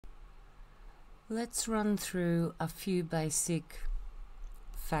Let's run through a few basic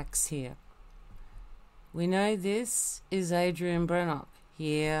facts here. We know this is Adrian Brennock.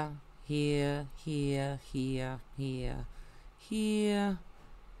 Here, here, here, here, here, here.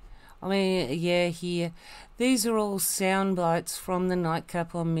 Here. These are all sound bites from the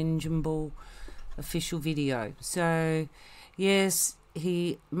Nightcap on Minge and Bull official video. So, yes,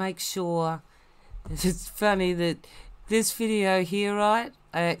 he makes sure. It's funny that this video here, right,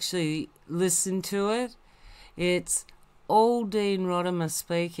 I actually listened to it. It's all Dean Rodimer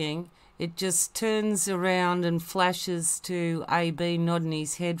speaking. It just turns around and flashes to AB nodding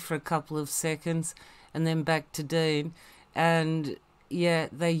his head for a couple of seconds and then back to Dean. And yeah,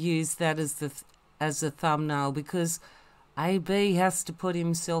 they use that as a thumbnail because AB has to put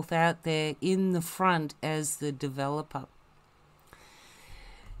himself out there in the front as the developer.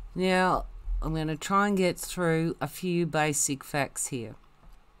 Now, I'm going to try and get through a few basic facts here.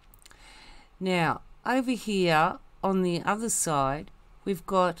 Now, over here on the other side, we've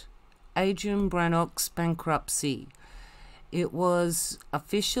got Adrian Brennock's bankruptcy. It was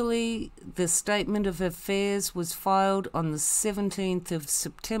officially, the statement of affairs was filed on the 17th of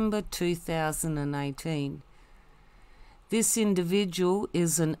September 2018. This individual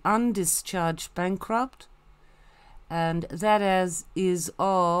is an undischarged bankrupt, and that is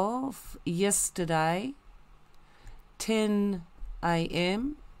of yesterday, 10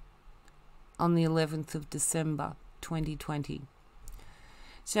 a.m. on the 11th of December 2020.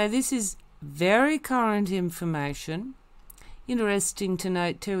 So this is very current information. Interesting to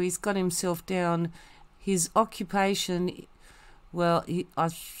note too, he's got himself down, his occupation, well, I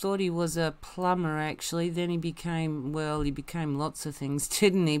thought he was a plumber actually, then he became lots of things,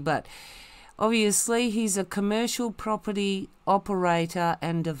 didn't he? But obviously he's a commercial property operator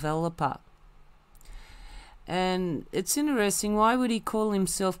and developer. And it's interesting, why would he call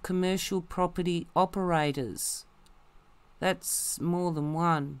himself commercial property operators? That's more than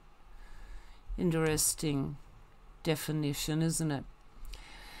one. Interesting definition, isn't it?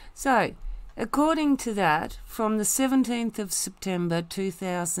 So, according to that, from the 17th of September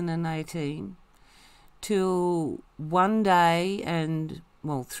 2018 till 1 day and,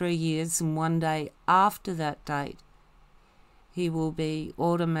 3 years and 1 day after that date, he will be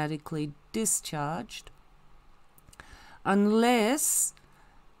automatically discharged unless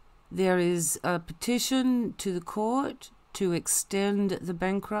there is a petition to the court to extend the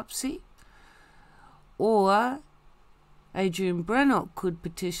bankruptcy, or Adrian Brennock could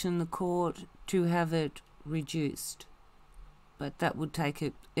petition the court to have it reduced. But that would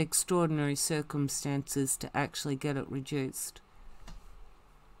take extraordinary circumstances to actually get it reduced.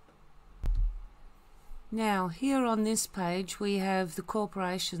 Now, here on this page we have the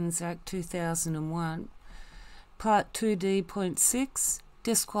Corporations Act 2001, Part 2D.6,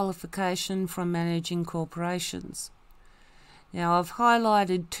 Disqualification from Managing Corporations. Now, I've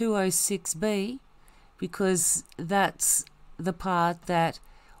highlighted 206B because that's the part that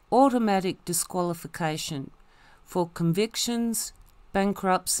automatic disqualification for convictions,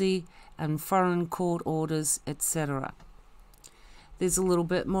 bankruptcy, and foreign court orders, etc. There's a little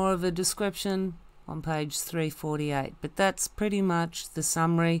bit more of a description on page 348, but that's pretty much the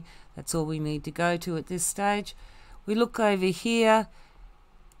summary. That's all we need to go to at this stage. We look over here.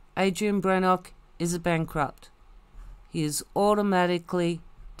 Adrian Brennock is a bankrupt. He is automatically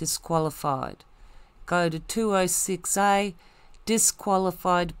disqualified. Go to 206A,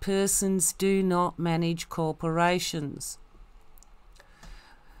 disqualified persons do not manage corporations.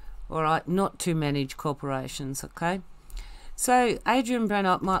 Alright, not to manage corporations, okay? So Adrian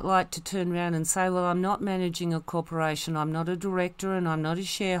Brennock might like to turn around and say, well, I'm not managing a corporation, I'm not a director and I'm not a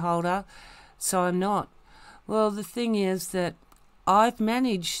shareholder, so I'm not. Well, the thing is that I've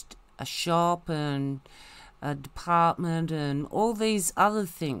managed a shop and a department and all these other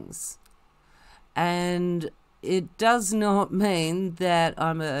things, and it does not mean that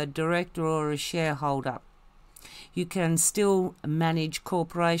I'm a director or a shareholder. You can still manage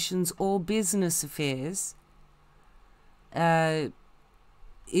corporations or business affairs in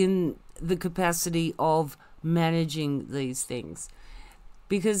the capacity of managing these things,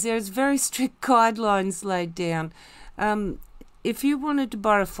 because there's very strict guidelines laid down. If you wanted to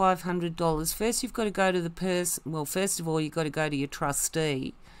borrow $500, first you've got to go to the person. Well, first of all, you've got to go to your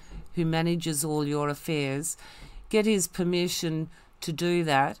trustee who manages all your affairs, get his permission to do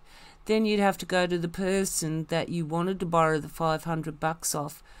that. Then you'd have to go to the person that you wanted to borrow the $500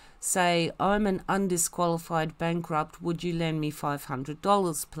 off, say, I'm an undisqualified bankrupt, would you lend me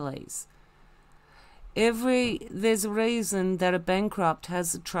 $500 please? There's a reason that a bankrupt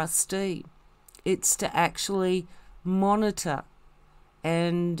has a trustee. It's to actually monitor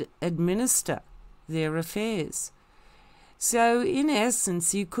and administer their affairs. So in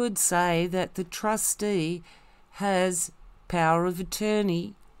essence, you could say that the trustee has power of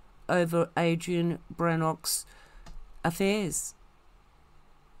attorney over Adrian Brennock's affairs.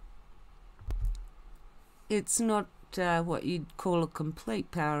 It's not what you'd call a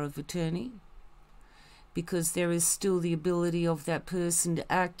complete power of attorney, because there is still the ability of that person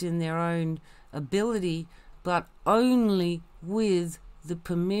to act in their own ability, but only with the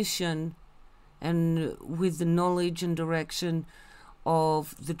permission and with the knowledge and direction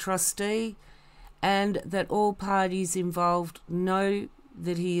of the trustee, and that all parties involved know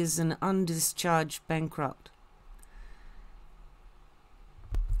that he is an undischarged bankrupt.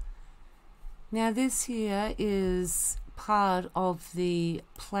 Now this here is part of the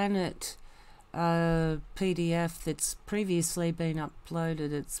Planet PDF that's previously been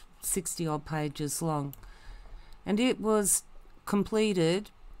uploaded. It's 60 odd pages long, and it was completed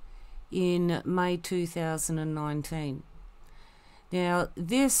in May 2019. Now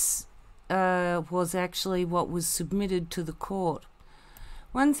this was actually what was submitted to the court.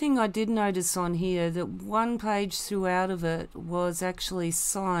 One thing I did notice on here, that one page throughout of it was actually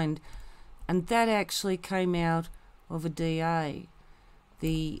signed, and that actually came out of a DA.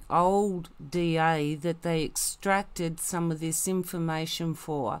 The old DA that they extracted some of this information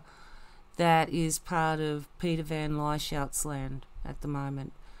for, that is part of Peter Van Lyshout's land at the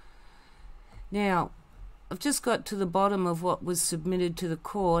moment. Now, I've just got to the bottom of what was submitted to the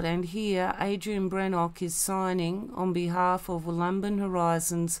court, and here Adrian Brennock is signing on behalf of Wollumbin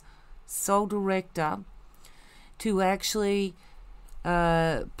Horizons sole director to actually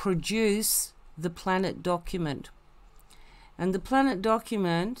produce the Planet document. And the Planet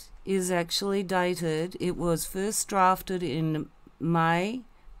document is actually dated, it was first drafted in May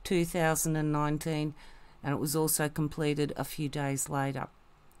 2019, and it was also completed a few days later.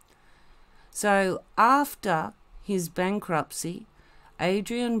 So after his bankruptcy,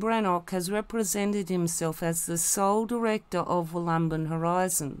 Adrian Brennock has represented himself as the sole director of Wollumbin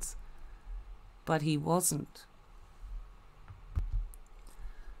Horizons, but he wasn't.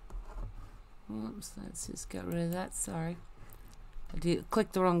 Oops, let's just get rid of that, sorry. I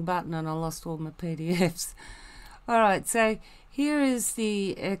clicked the wrong button and I lost all my PDFs. Alright, so here is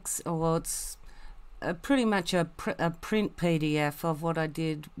the it's pretty much a print PDF of what I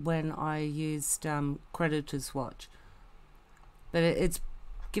did when I used Creditors Watch. But it's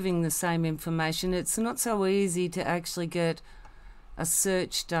giving the same information. It's not so easy to actually get a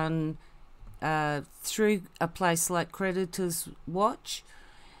search done through a place like Creditors Watch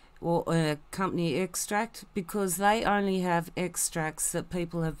or a company extract, because they only have extracts that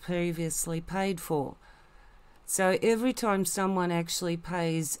people have previously paid for. So every time someone actually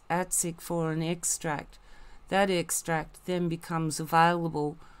pays ATSIC for an extract, that extract then becomes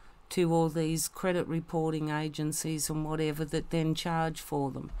available to all these credit reporting agencies and whatever that then charge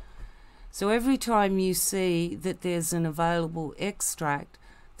for them. So every time you see that there's an available extract,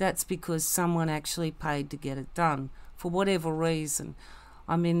 that's because someone actually paid to get it done for whatever reason.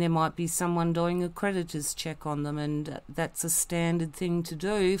 I mean, there might be someone doing a creditor's check on them, and that's a standard thing to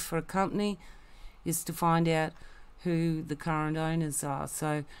do for a company, is to find out who the current owners are.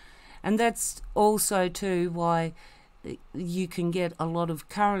 So, and that's also too why you can get a lot of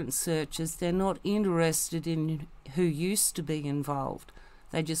current searches. They're not interested in who used to be involved.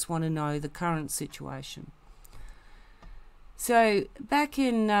 They just want to know the current situation. So back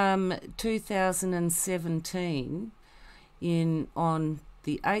in 2017, on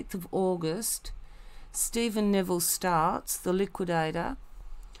the 8th of August, Stephen Neville Starts, the liquidator,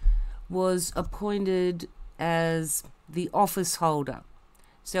 was appointed as the office holder.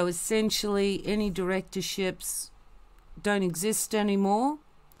 So essentially any directorships don't exist anymore.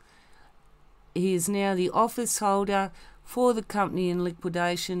 He is now the office holder for the company in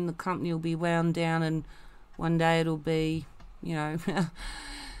liquidation. The company will be wound down, and one day it'll be, you know,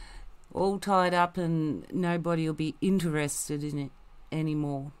 all tied up, and nobody will be interested in it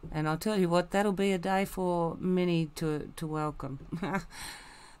anymore. And I'll tell you what, that'll be a day for many to welcome.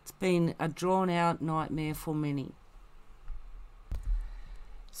 It's been a drawn-out nightmare for many.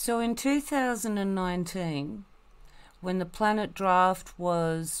 So in 2019, when the Planet draft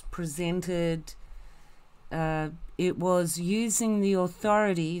was presented, it was using the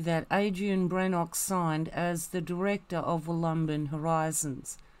authority that Adrian Brennock signed as the director of Wollumbin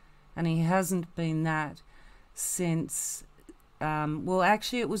Horizons. And he hasn't been that since, well,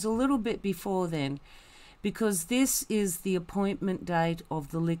 actually it was a little bit before then, because this is the appointment date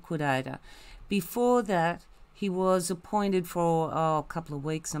of the liquidator. Before that, he was appointed for a couple of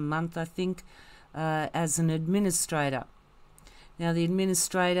weeks, a month, I think, as an administrator. Now, the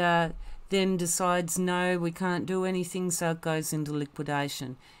administrator then decides, no, we can't do anything, so it goes into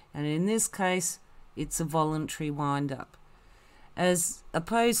liquidation. And in this case, it's a voluntary wind-up, as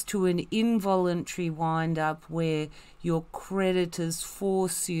opposed to an involuntary wind-up where your creditors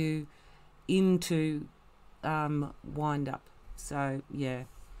force you into wind-up. So, yeah,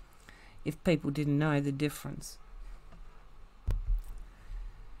 if people didn't know the difference.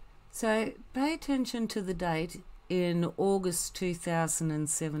 So, pay attention to the date in August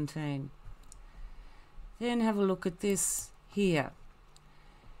 2017. Then have a look at this here,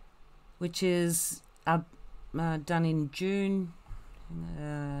 which is done in June.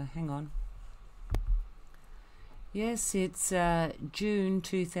 Hang on. Yes, it's June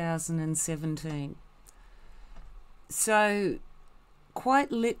 2017. So,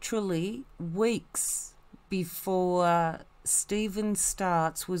 quite literally, weeks before Stephen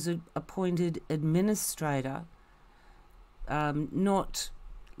Starts was appointed administrator, not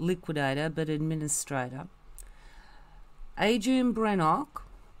liquidator, but administrator, Adrian Brennock,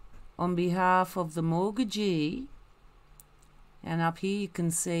 on behalf of the mortgagee, and up here you can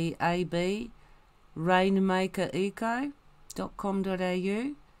see AB,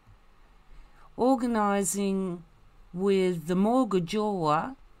 rainmakereco.com.au, organising with the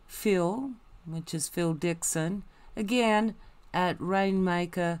mortgagor, Phil, which is Phil Dixon, again at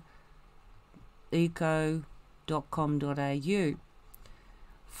rainmakereco.com.au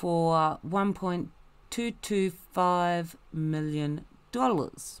for $1.225 million.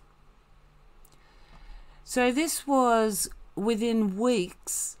 So this was within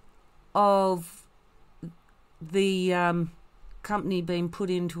weeks of the company being put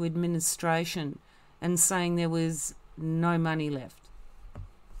into administration and saying there was no money left.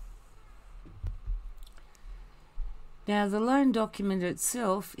 Now, the loan document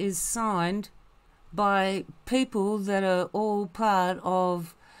itself is signed by people that are all part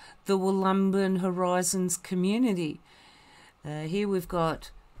of the Wollumbin Horizons community. Here we've got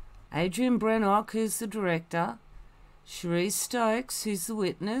Adrian Brennock, who's the director, Cherise Stokes, who's the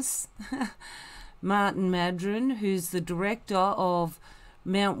witness, Martin Madron, who's the director of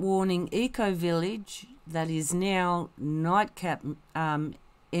Mount Warning Eco Village, that is now Nightcap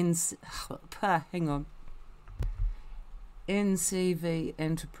NCV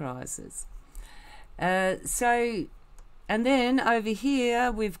Enterprises. And then over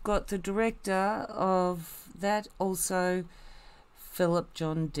here we've got the director of that, also Philip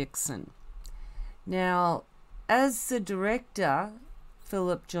John Dixon. Now, as the director,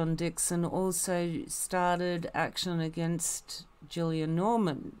 Philip John Dixon also started action against Gillian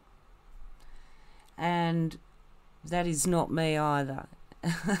Norman, and that is not me either.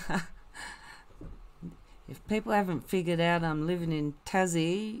 If people haven't figured out I'm living in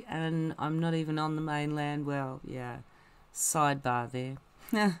Tassie and I'm not even on the mainland, well, yeah, sidebar there.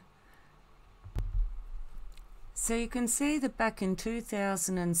 So you can see that back in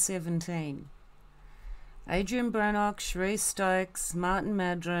 2017, Adrian Brennock, Cherise Stokes, Martin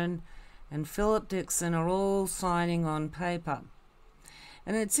Madron and Philip Dixon are all signing on paper.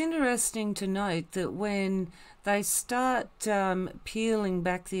 And it's interesting to note that when they start peeling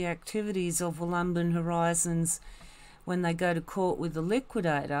back the activities of Wollumbin Horizons when they go to court with the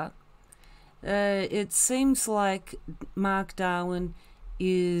liquidator, it seems like Mark Darwin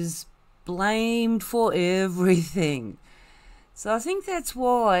is blamed for everything. So I think that's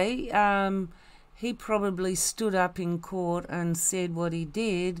why he probably stood up in court and said what he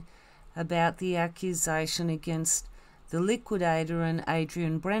did about the accusation against the liquidator and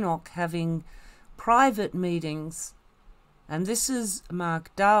Adrian Brennock having private meetings. And this is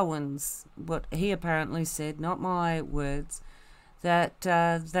Mark Darwin's, what he apparently said, not my words, that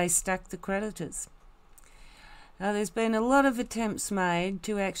they stacked the creditors. Now, there's been a lot of attempts made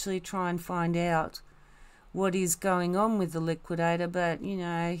to actually try and find out what is going on with the liquidator, but, you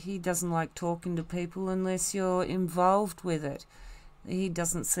know, he doesn't like talking to people unless you're involved with it. He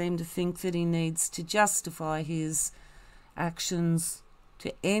doesn't seem to think that he needs to justify his actions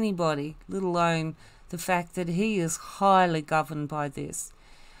to anybody, let alone the fact that he is highly governed by this.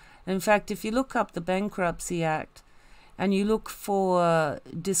 In fact, if you look up the Bankruptcy Act and you look for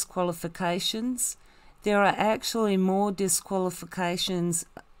disqualifications, there are actually more disqualifications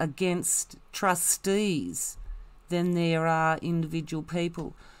against trustees than there are individual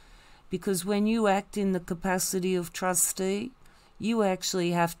people. Because when you act in the capacity of trustee, you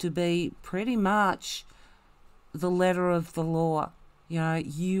actually have to be pretty much the letter of the law. You know,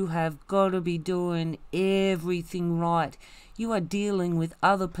 you have got to be doing everything right. You are dealing with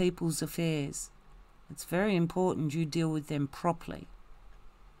other people's affairs. It's very important you deal with them properly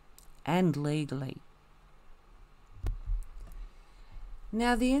and legally.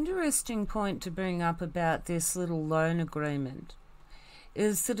 Now, the interesting point to bring up about this little loan agreement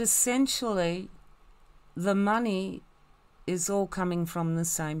is that essentially the money is all coming from the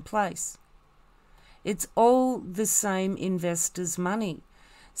same place. It's all the same investor's money.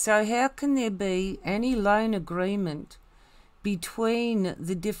 So how can there be any loan agreement between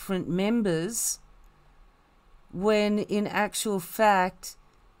the different members when in actual fact,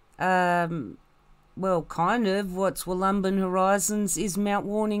 well, kind of what's Wollumbin Horizons is Mount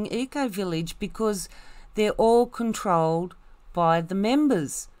Warning Eco Village, because they're all controlled by the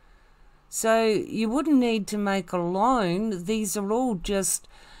members. So you wouldn't need to make a loan. These are all just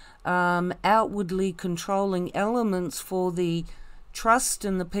outwardly controlling elements for the trust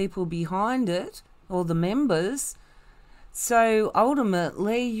and the people behind it, or the members. So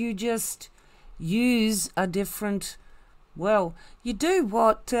ultimately you just use a different, well, you do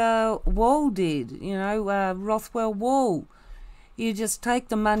what Wall did, you know, Rothwell Wall. You just take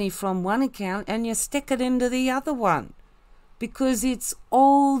the money from one account and you stick it into the other one, because it's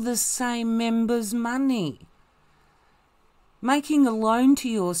all the same members' money. Making a loan to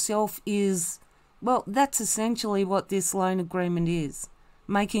yourself is, well, that's essentially what this loan agreement is.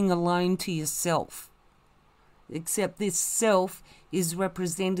 Making a loan to yourself. Except this self is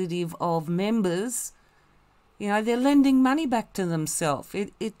representative of members. You know, they're lending money back to themselves.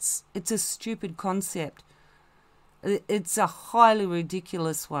 It's a stupid concept. It's a highly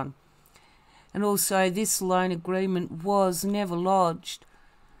ridiculous one. And also, this loan agreement was never lodged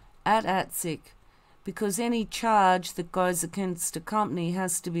at ATSIC, because any charge that goes against a company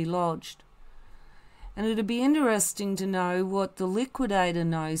has to be lodged. And it'd be interesting to know what the liquidator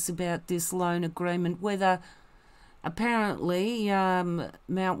knows about this loan agreement, whether apparently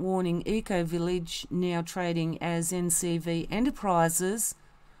Mount Warning Eco Village, now trading as NCV Enterprises,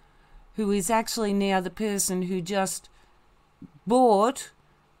 who is actually now the person who just bought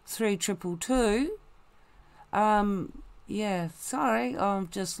 3222. Yeah, sorry, I've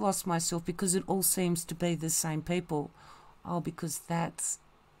just lost myself, because it all seems to be the same people. Oh, because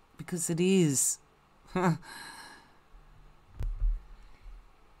it is.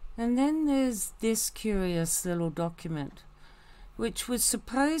 And then there's this curious little document, which was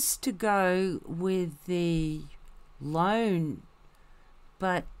supposed to go with the loan,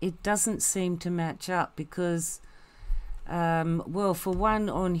 but it doesn't seem to match up, because, well, for one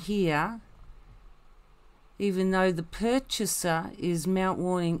on here, even though the purchaser is Mount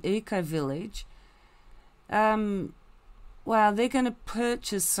Warning Eco Village, well, they're going to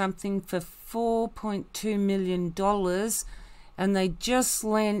purchase something for $4.2 million, and they just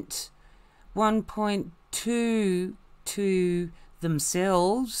lent 1.2 to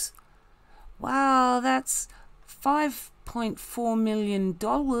themselves. Wow, that's $5.4 million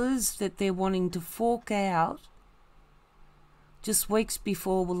that they're wanting to fork out just weeks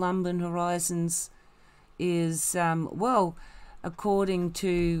before Wollumbin Horizons is, well, according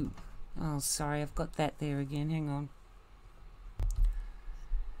to, oh, sorry, I've got that there again, hang on.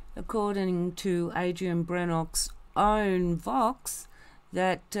 According to Adrian Brennock's own Vox,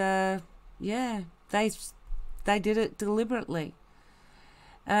 that, yeah, they did it deliberately.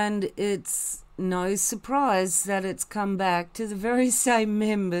 And it's no surprise that it's come back to the very same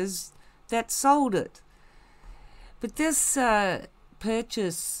members that sold it. But this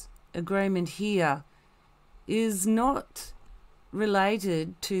purchase agreement here is not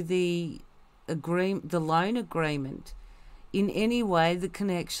related to the loan agreement in any way that can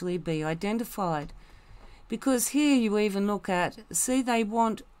actually be identified. Because here you even look at, see, they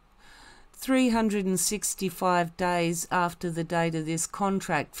want 365 days after the date of this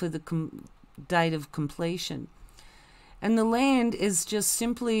contract for the date of completion. And the land is just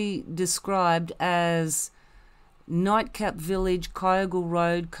simply described as Nightcap Village, Kyogle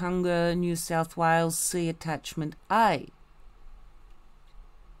Road, Kunga, New South Wales, C Attachment A.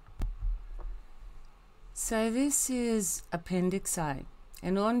 So this is Appendix A,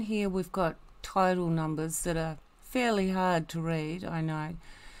 and on here we've got title numbers that are fairly hard to read, I know,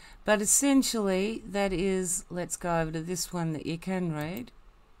 but essentially that is, let's go over to this one that you can read.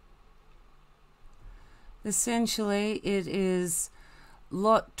 Essentially it is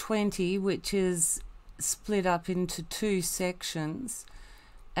Lot 20, which is split up into two sections,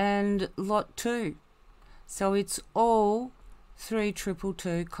 and Lot 2. So it's all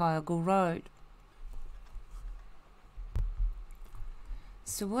 3222 Kyogle Road.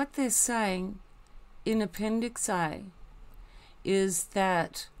 So what they're saying in Appendix A is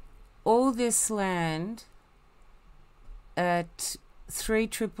that all this land at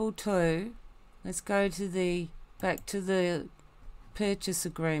 3222, let's go to back to the purchase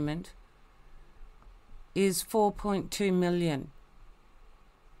agreement, is 4.2 million.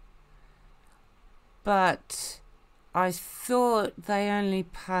 but I thought they only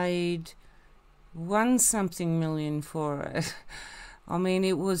paid one something million for it. I mean,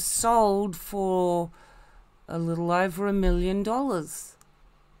 it was sold for a little over $1 million.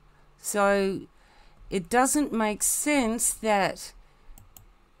 So it doesn't make sense that...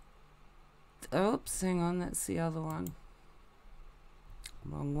 Oops, hang on, that's the other one.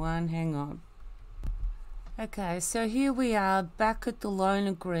 Wrong one, hang on. Okay, so here we are back at the loan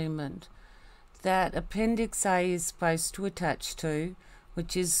agreement that Appendix A is supposed to attach to,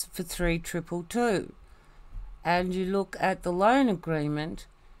 which is for 3222. And you look at the loan agreement,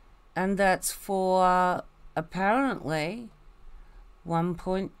 and that's for apparently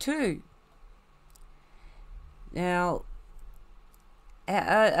 1.2. Now,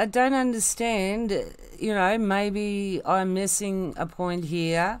 I don't understand, you know, maybe I'm missing a point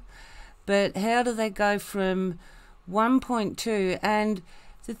here, but how do they go from 1.2? And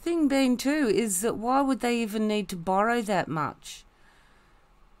the thing being too is that why would they even need to borrow that much?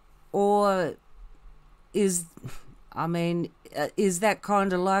 Or is that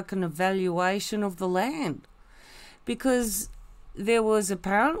kind of like an evaluation of the land? Because there was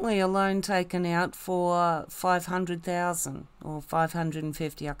apparently a loan taken out for 500,000 or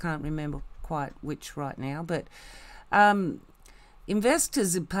 550. I can't remember quite which right now, but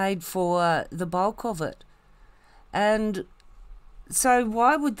investors have paid for the bulk of it. And so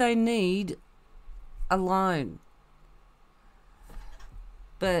why would they need a loan?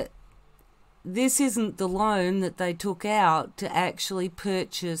 But this isn't the loan that they took out to actually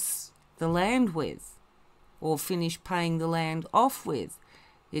purchase the land with or finish paying the land off with.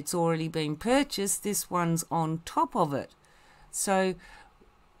 It's already been purchased. This one's on top of it. So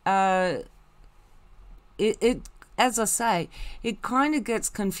it as I say, it kind of gets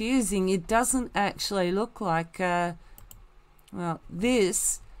confusing. It doesn't actually look like,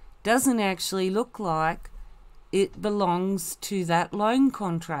 this doesn't actually look like it belongs to that loan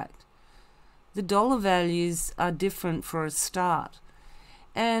contract. The dollar values are different for a start.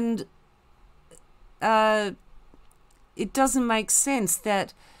 And it doesn't make sense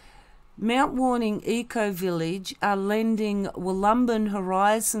that Mount Warning Eco Village are lending Wollumban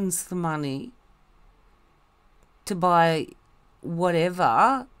Horizons the money to buy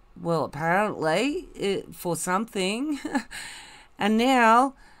whatever, well, apparently, for something. And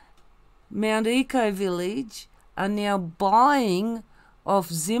now Mount Eco Village are now buying off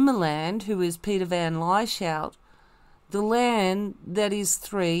Zimmerland, who is Peter Van Lieshout, the land that is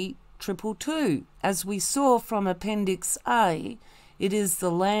 3222. As we saw from Appendix A, it is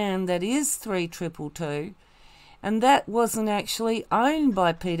the land that is 3222, and that wasn't actually owned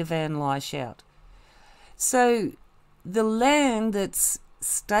by Peter Van Lieshout. So the land that's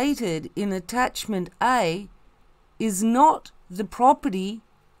stated in Attachment A is not the property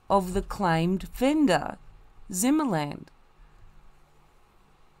of the claimed vendor, Zimmerland.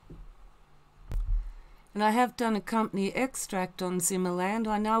 And I have done a company extract on Zimmerland.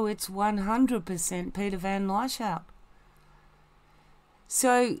 I know it's 100% Peter Van Lieshout.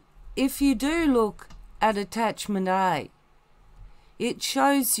 So if you do look at Attachment A, it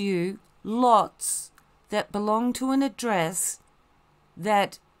shows you lots that belong to an address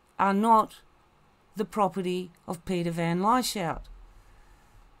that are not the property of Peter Van Lieshout.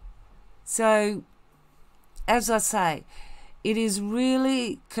 So, as I say, it is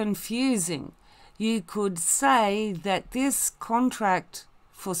really confusing. You could say that this contract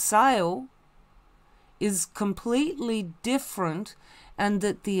for sale is completely different and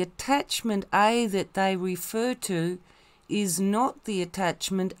that the Attachment A that they refer to is not the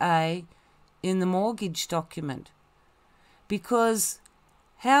Attachment A in the mortgage document. Because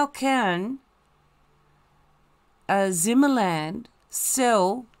how can Zimmerland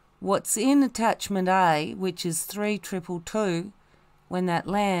sell what's in Attachment A, which is 3222, when that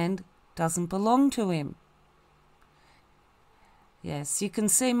land doesn't belong to him? Yes, you can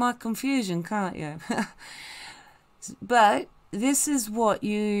see my confusion, can't you? But this is what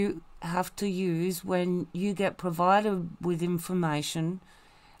you have to use when you get provided with information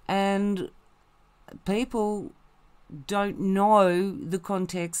and people don't know the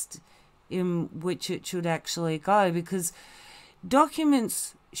context in which it should actually go, because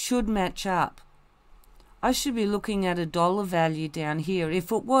documents should match up. I should be looking at a dollar value down here.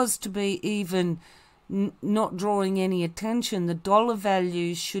 If it was to be even not drawing any attention, the dollar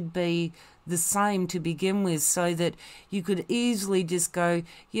values should be the same to begin with, so that you could easily just go,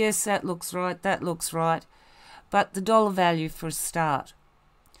 yes, that looks right, that looks right, but the dollar value for a start.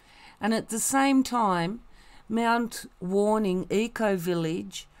 And at the same time, Mount Warning Eco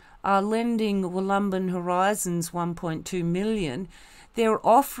Village are lending Wollumban Horizons 1.2 million. They're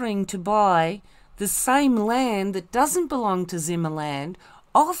offering to buy the same land that doesn't belong to Zimmerland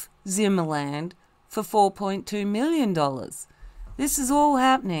off Zimmerland for $4.2 million. This is all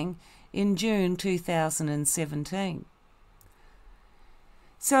happening in June 2017.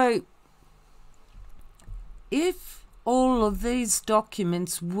 So, if all of these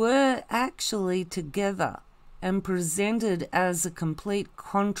documents were actually together and presented as a complete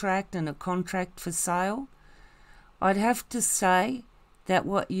contract and a contract for sale, I'd have to say that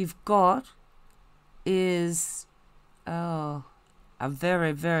what you've got is a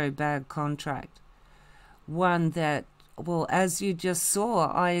very, very bad contract. One that, well, as you just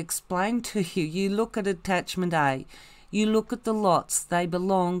saw, I explained to you, you look at attachment A, you look at the lots, they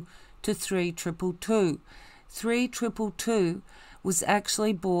belong to 3222. 3222 was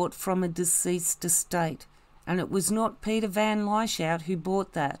actually bought from a deceased estate, and it was not Peter Van Lyshout who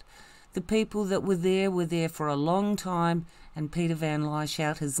bought that. The people that were there for a long time, and Peter Van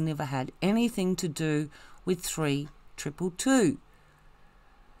Lyshout has never had anything to do with 3222.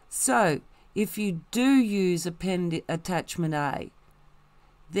 So, if you do use attachment A,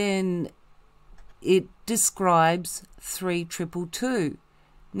 then it describes 3222.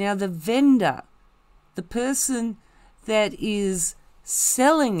 Now the vendor, the person that is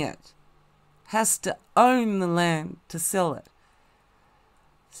selling it, has to own the land to sell it.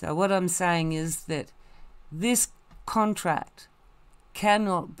 So what I'm saying is that this contract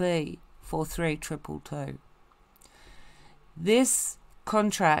cannot be for 3222. This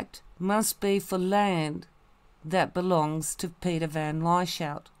contract must be for land that belongs to Peter Van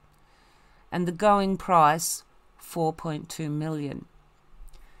Lyshout, and the going price $4.2 million.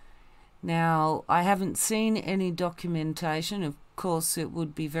 Now, I haven't seen any documentation. Of course, it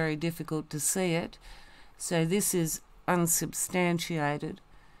would be very difficult to see it, so this is unsubstantiated.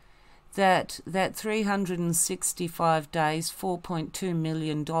 That 365 days, $4.2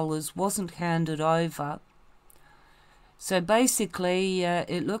 million wasn't handed over. So basically,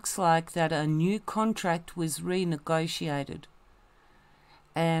 it looks like that a new contract was renegotiated,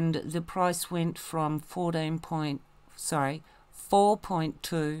 and the price went from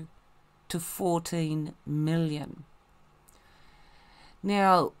 4.2 to 14 million.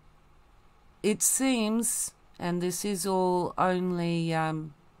 Now, it seems, and this is all only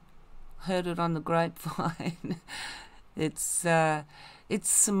heard it on the grapevine, it's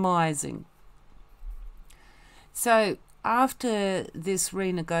surmising. So after this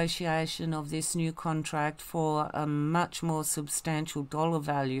renegotiation of this new contract for a much more substantial dollar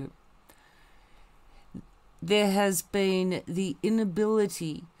value, there has been the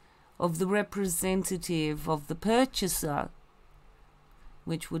inability of the representative of the purchaser,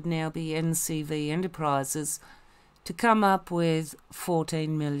 which would now be NCV Enterprises, to come up with $14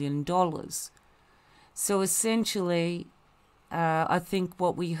 million. So essentially, I think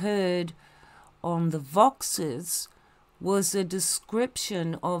what we heard on the Voxes was a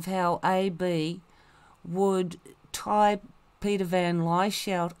description of how AB would tie Peter Van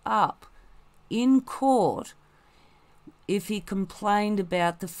Lyshout up in court if he complained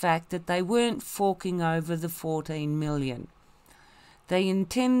about the fact that they weren't forking over the $14 million. They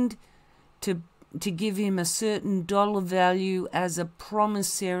intend to give him a certain dollar value as a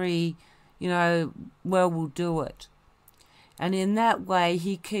promissory, we'll do it. And in that way,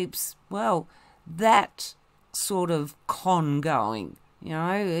 he keeps, that sort of con going.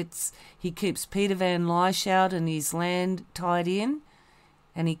 He keeps Peter Van Lyshout and his land tied in,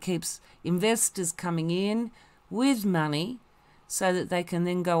 and he keeps investors coming in with money so that they can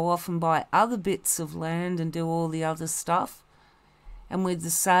then go off and buy other bits of land and do all the other stuff. And with the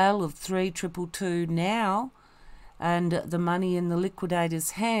sale of 3222 now and the money in the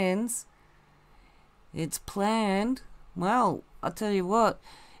liquidator's hands, it's planned. Well, I'll tell you what,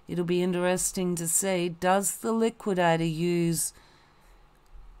 it'll be interesting to see, does the liquidator use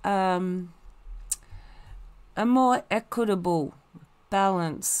a more equitable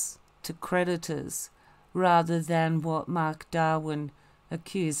balance to creditors rather than what Mark Darwin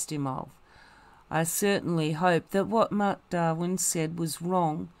accused him of? I certainly hope that what Mark Darwin said was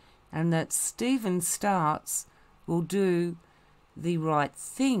wrong, and that Stephen Starts will do the right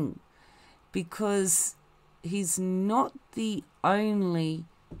thing, because he's not the only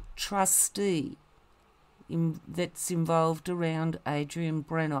trustee that's involved around Adrian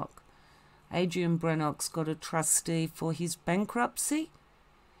Brennock. Adrian Brennock's got a trustee for his bankruptcy,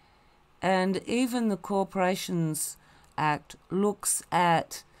 and even the Corporations Act looks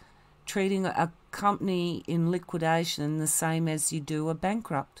at treating a company in liquidation the same as you do a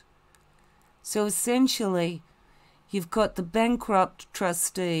bankrupt. So essentially, you've got the bankrupt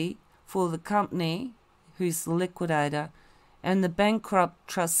trustee for the company, who's the liquidator, and the bankrupt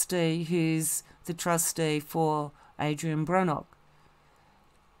trustee who's the trustee for Adrian Brennock.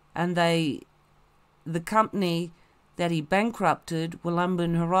 And the company that he bankrupted,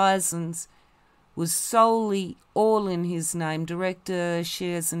 Wollumbin Horizons, was solely all in his name, director,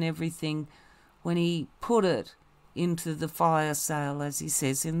 shares and everything, when he put it into the fire sale, as he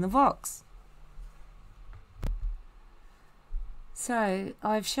says in the Vox. So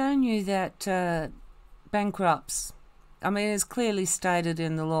I've shown you that bankrupts, I mean, it's clearly stated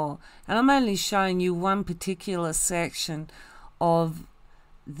in the law, and I'm only showing you one particular section of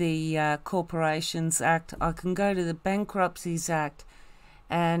the Corporations Act. I can go to the Bankruptcies Act,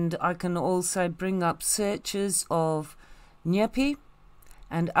 and I can also bring up searches of NYEPI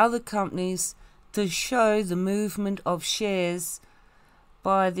and other companies to show the movement of shares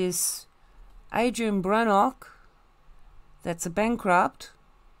by this Adrian Brennock, that's a bankrupt,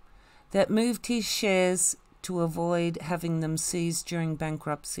 that moved his shares to avoid having them seized during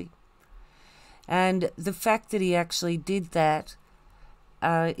bankruptcy. And the fact that he actually did that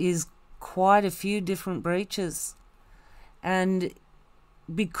is quite a few different breaches. And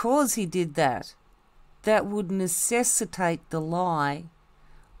because he did that, that would necessitate the lie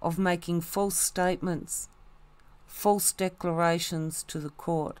of making false statements, false declarations to the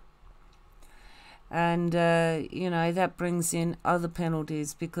court. And, that brings in other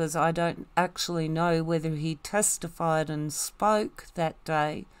penalties, because I don't actually know whether he testified and spoke that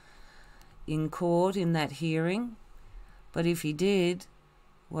day in court in that hearing. But if he did,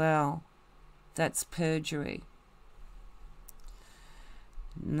 well, that's perjury.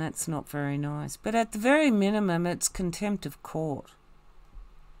 And that's not very nice. But at the very minimum, it's contempt of court.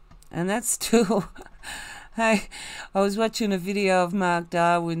 And that's still... Hey, I was watching a video of Mark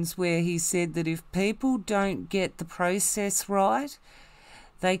Darwin's where he said that if people don't get the process right,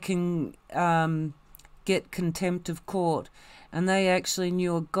 they can get contempt of court. And they actually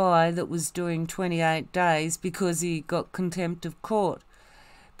knew a guy that was doing 28 days because he got contempt of court,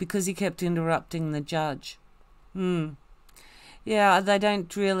 because he kept interrupting the judge. Yeah, they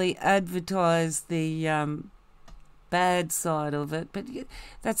don't really advertise the bad side of it, but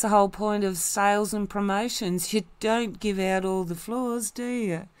that's the whole point of sales and promotions. You don't give out all the flaws, do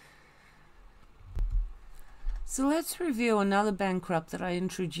you? So let's review another bankrupt that I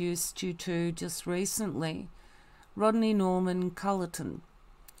introduced you to just recently, Rodney Norman Culleton,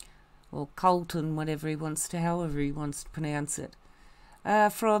 or Colton, however he wants to pronounce it,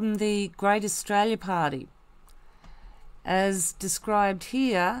 from the Great Australia Party. As described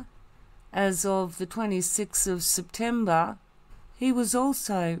here, as of the 26th of September, he was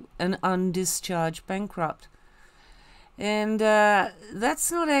also an undischarged bankrupt. And that's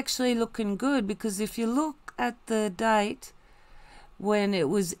not actually looking good, because if you look at the date when it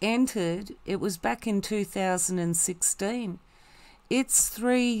was entered, it was back in 2016. It's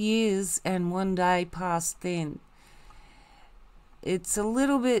 3 years and 1 day past then. It's a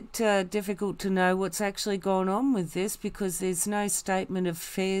little bit difficult to know what's actually gone on with this, because there's no statement of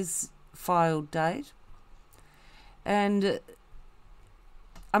affairs filed date. And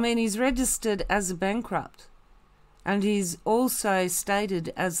I mean, he's registered as a bankrupt, and he's also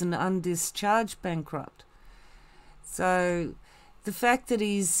stated as an undischarged bankrupt. So the fact that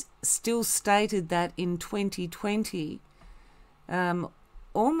he's still stated that in 2020,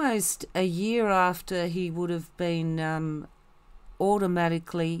 almost a year after he would have been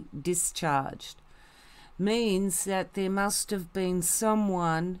automatically discharged, means that there must have been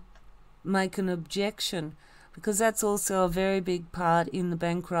someone make an objection, because that's also a very big part in the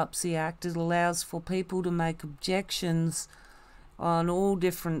Bankruptcy Act. It allows for people to make objections on all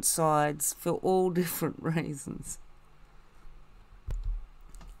different sides for all different reasons.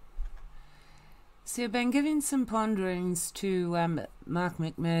 So I've been giving some ponderings to Mark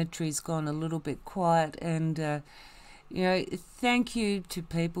McMurtry's gone a little bit quiet, and thank you to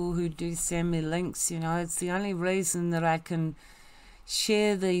people who do send me links. It's the only reason that I can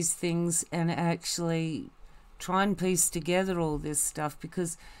share these things and actually try and piece together all this stuff,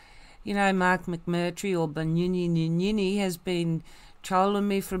 because Mark McMurtry, or Banyini, has been trolling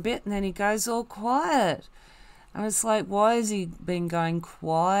me for a bit, and then he goes all quiet, and it's like, why has he been going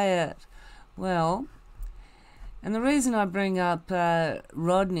quiet? Well, and the reason I bring up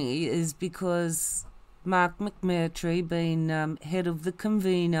Rodney is because Mark McMurtry, being head of the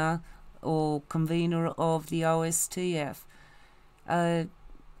convener of the OSTF,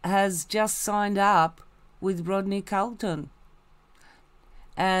 has just signed up with Rodney Culleton.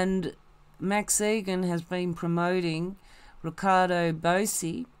 And Max Egan has been promoting Ricardo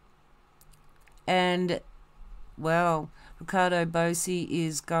Bossi, and, well, Ricardo Bossi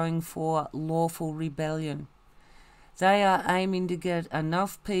is going for lawful rebellion. They are aiming to get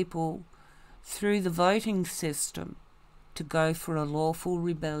enough people through the voting system to go for a lawful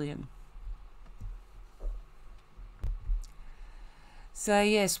rebellion. So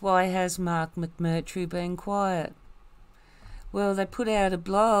yes, why has Mark McMurtrie been quiet? Well, they put out a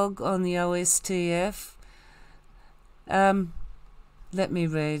blog on the OSTF. Let me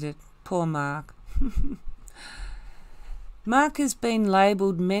read it. Poor Mark. Mark has been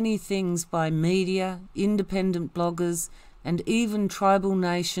labelled many things by media, independent bloggers, and even tribal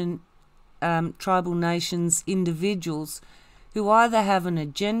nations individuals who either have an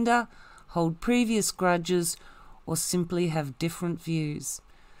agenda, hold previous grudges, or simply have different views.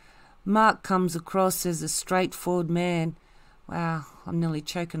 Mark comes across as a straightforward man. Wow, I'm nearly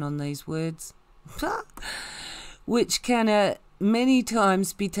choking on these words. Which can many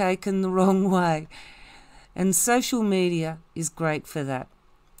times be taken the wrong way, and social media is great for that.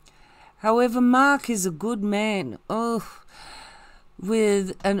 However, Mark is a good man,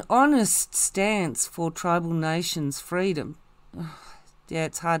 with an honest stance for tribal nations' freedom. Yeah,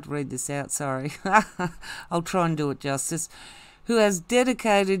 it's hard to read this out, sorry. I'll try and do it justice. Who has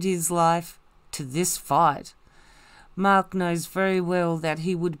dedicated his life to this fight. Mark knows very well that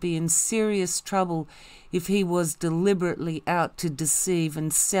he would be in serious trouble if he was deliberately out to deceive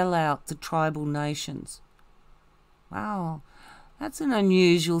and sell out the tribal nations. Wow, that's an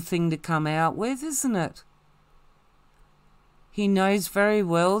unusual thing to come out with, isn't it? He knows very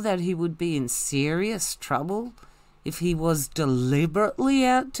well that he would be in serious trouble if he was deliberately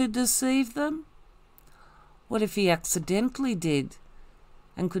out to deceive them. What if he accidentally did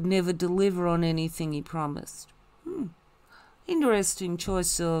and could never deliver on anything he promised? Interesting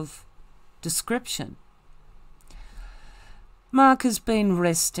choice of description. Mark has been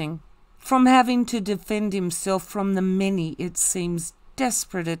resting from having to defend himself from the many, it seems,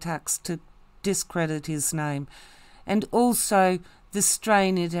 desperate attacks to discredit his name, and also the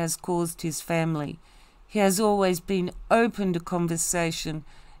strain it has caused his family. He has always been open to conversation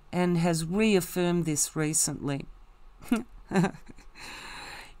and has reaffirmed this recently.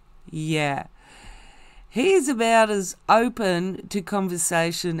 Yeah. He is about as open to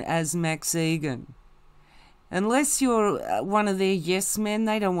conversation as Max Egan. Unless you're one of their yes men,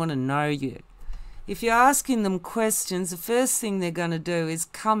 they don't want to know you. If you're asking them questions, the first thing they're going to do is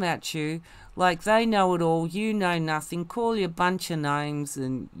come at you like they know it all, you know nothing, call you a bunch of names,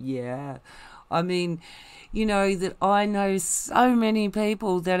 and yeah. I mean, you know that I know so many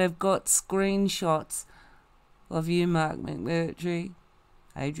people that have got screenshots of you, Mark McMurtrie,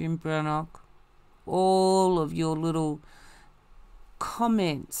 Adrian Brennock, all of your little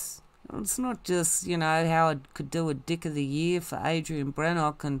comments. It's not just, you know, how I could do a Dick of the Year for Adrian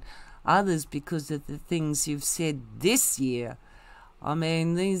Brennock and others because of the things you've said this year. I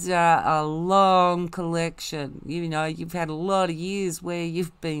mean, these are a long collection. You know, you've had a lot of years where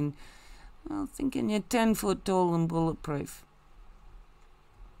you've been, well, thinking you're 10 foot tall and bulletproof.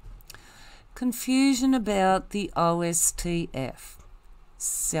 Confusion about the OSTF.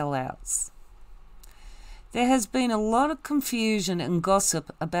 Sellouts. There has been a lot of confusion and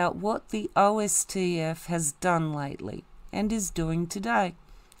gossip about what the OSTF has done lately and is doing today.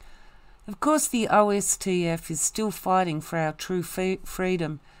 Of course, the OSTF is still fighting for our true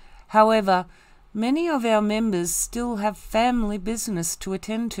freedom. However, many of our members still have family business to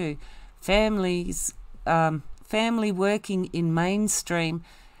attend to, family working in mainstream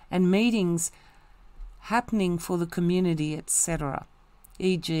and meetings happening for the community, etc.,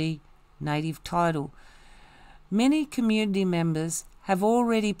 e.g. native title. Many community members have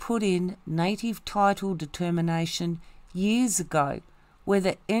already put in native title determination years ago,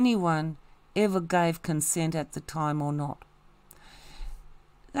 whether anyone ever gave consent at the time or not.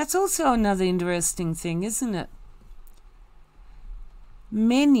 That's also another interesting thing, isn't it?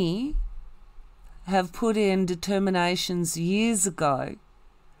 Many have put in determinations years ago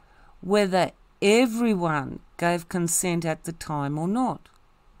whether everyone gave consent at the time or not.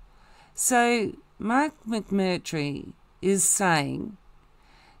 So Mark McMurtrie is saying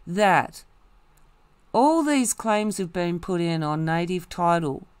that all these claims have been put in on native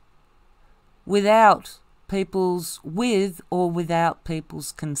title without people's, with or without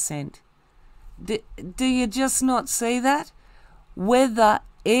people's consent. Do you just not see that? Whether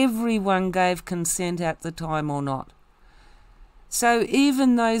everyone gave consent at the time or not. So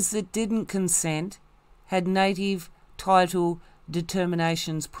even those that didn't consent had native title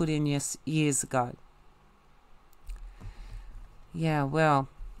determinations put in years ago. Yeah, well,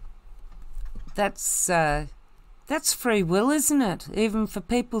 that's free will, isn't it? Even for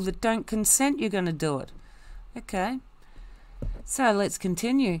people that don't consent, you're going to do it. Okay, so let's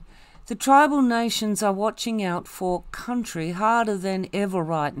continue. The tribal nations are watching out for country harder than ever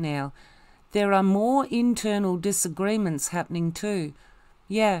right now. there are more internal disagreements happening too.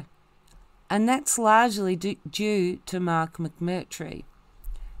 Yeah, and that's largely due to Mark McMurtrie.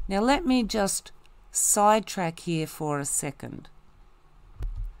 Now let me just sidetrack here for a second.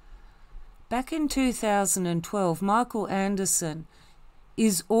 Back in 2012, Michael Anderson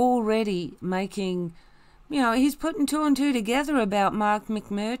is already making, he's putting two and two together about Mark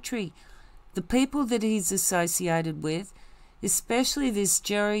McMurtrie. The people that he's associated with, especially this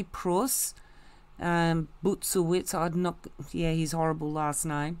Jerry Pruss, Butzowitz, his horrible last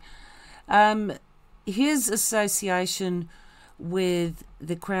name, his association with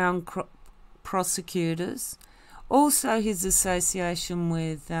the Crown prosecutors, also his association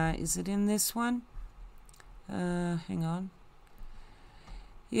with, is it in this one? Hang on.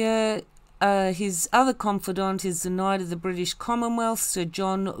 Yeah, his other confidant is the Knight of the British Commonwealth, Sir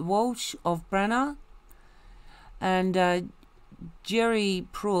John Walsh of Branagh, and Jerry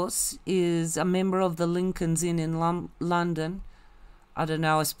Pruss is a member of the Lincoln's Inn in London. I don't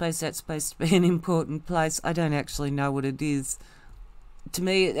know, I suppose that's supposed to be an important place. I don't actually know what it is. To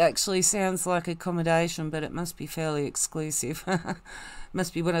me, it actually sounds like accommodation, but it must be fairly exclusive.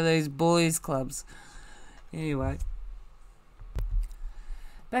 Must be one of those boys' clubs. Anyway.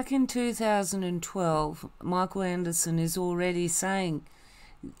 Back in 2012, Michael Anderson is already saying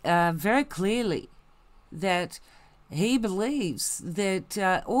very clearly that he believes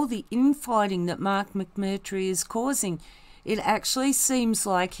that all the infighting that Mark McMurtrie is causing, it actually seems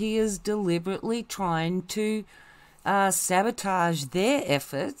like he is deliberately trying to sabotage their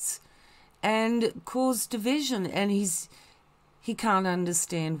efforts and cause division, and he can't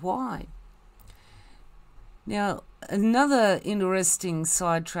understand why. Now, another interesting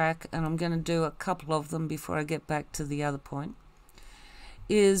sidetrack, and I'm going to do a couple of them before I get back to the other point,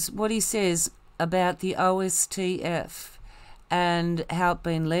 is what he says about the OSTF and how it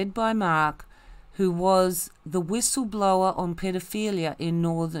been led by Mark, who was the whistleblower on pedophilia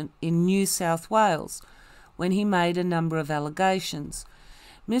in New South Wales, when he made a number of allegations.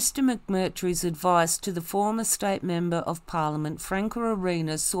 Mr McMurtrie's advice to the former State Member of Parliament, Franca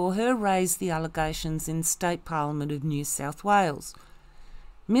Arena, saw her raise the allegations in State Parliament of New South Wales.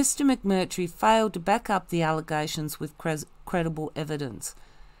 Mr McMurtrie failed to back up the allegations with credible evidence.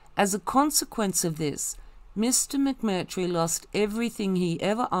 As a consequence of this, Mr McMurtrie lost everything he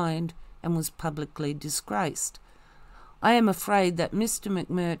ever owned and was publicly disgraced. I am afraid that Mr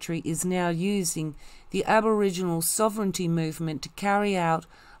McMurtrie is now using the Aboriginal sovereignty movement to carry out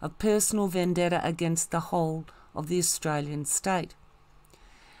a personal vendetta against the whole of the Australian state.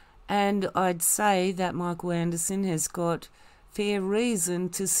 And I'd say that Michael Anderson has got fair reason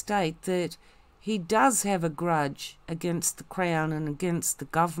to state that he does have a grudge against the Crown and against the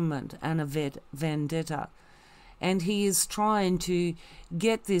government and a vendetta. And he is trying to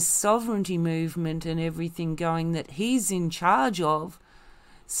get this sovereignty movement and everything going that he's in charge of,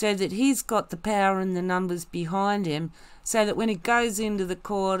 so that he's got the power and the numbers behind him, so that when he goes into the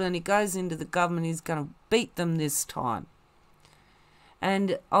court and he goes into the government, he's going to beat them this time.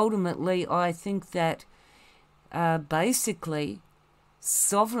 And ultimately, I think that basically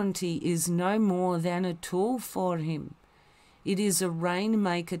sovereignty is no more than a tool for him. It is a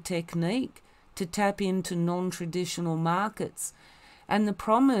rainmaker technique to tap into non-traditional markets. And the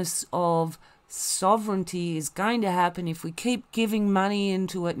promise of sovereignty is going to happen if we keep giving money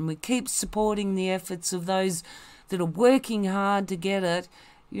into it and we keep supporting the efforts of those that are working hard to get it.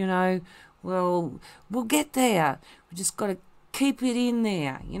 Well, we'll get there. We just got to keep it in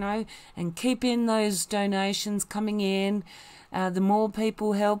there, and keep in those donations coming in. The more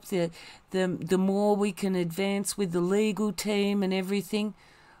people help, the more we can advance with the legal team and everything.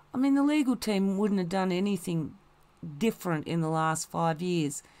 I mean, the legal team wouldn't have done anything different in the last 5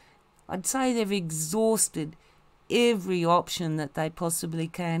 years. I'd say they've exhausted every option that they possibly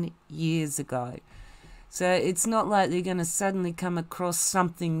can years ago. So it's not like they're going to suddenly come across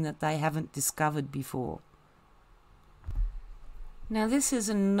something that they haven't discovered before. Now, this is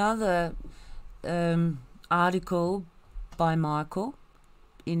another article by Michael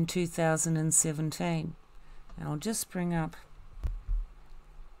in 2017. And I'll just bring up,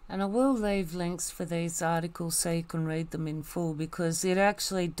 and I will leave links for these articles so you can read them in full, because it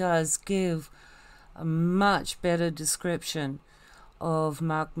actually does give a much better description of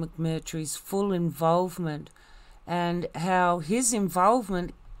Mark McMurtrie's full involvement and how his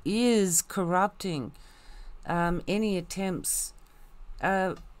involvement is corrupting any attempts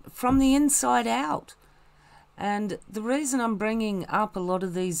from the inside out. And the reason I'm bringing up a lot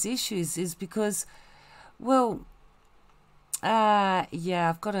of these issues is because, well,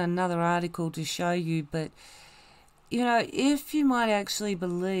 I've got another article to show you, but you know, if you might actually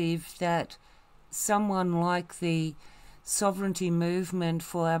believe that someone like the sovereignty movement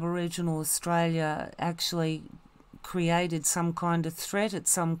for Aboriginal Australia actually created some kind of threat at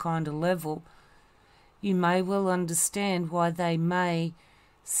some kind of level, you may well understand why they may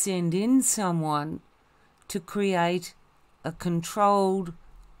send in someone to create a controlled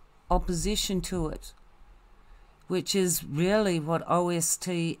opposition to it, which is really what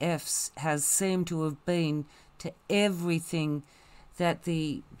OSTFs has seemed to have been to everything that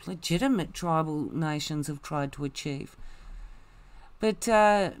the legitimate tribal nations have tried to achieve. But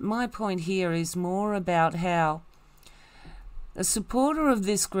my point here is more about how a supporter of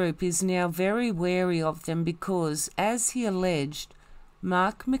this group is now very wary of them because, as he alleged,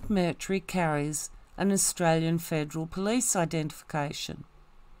 Mark McMurtrie carries an Australian Federal Police identification,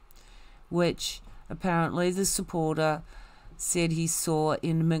 which apparently the supporter said he saw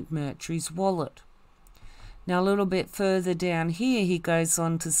in McMurtrie's wallet. Now, a little bit further down here, he goes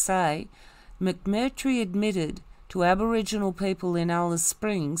on to say, McMurtrie admitted to Aboriginal people in Alice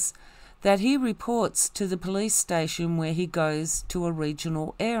Springs that he reports to the police station where he goes to a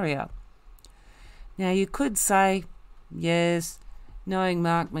regional area. Now, you could say, yes, knowing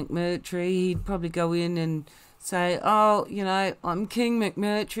Mark McMurtrie, he'd probably go in and say, oh, you know, I'm King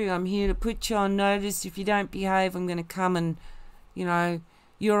McMurtrie, I'm here to put you on notice. If you don't behave, I'm going to come and, you know,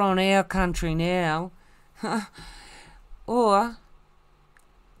 you're on our country now. Or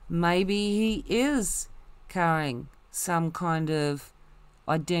maybe he is carrying some kind of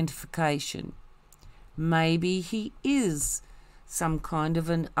identification. Maybe he is some kind of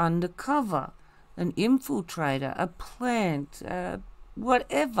an undercover, an infiltrator, a plant,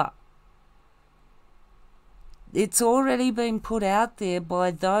 whatever. It's already been put out there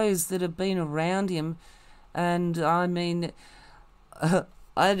by those that have been around him, and I mean,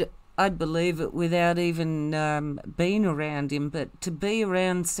 I'd believe it without even being around him, but to be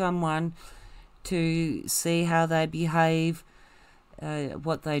around someone, to see how they behave,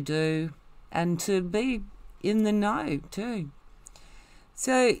 what they do, and to be in the know too.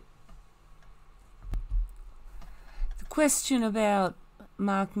 So the question about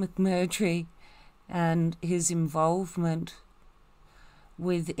Mark McMurtrie and his involvement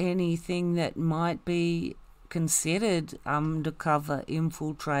with anything that might be considered undercover,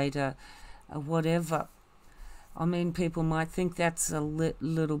 infiltrator, whatever. I mean, people might think that's a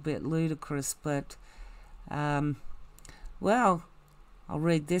little bit ludicrous, but, well, I'll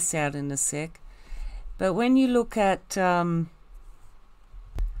read this out in a sec. But when you look at some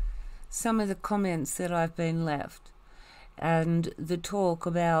of the comments that I've been left, and the talk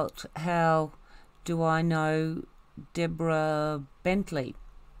about how do I know Deborah Bentley?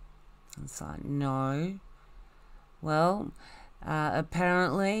 It's like, no. Well,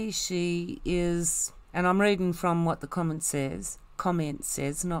 apparently she is, and I'm reading from what the comment says,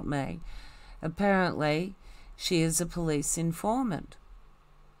 not me. Apparently she is a police informant,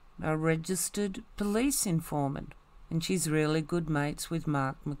 a registered police informant, and she's really good mates with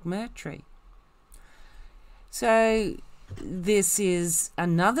Mark McMurtrie. So this is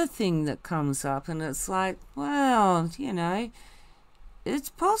another thing that comes up, and it's like, well, you know, it's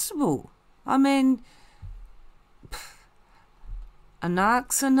possible. I mean, a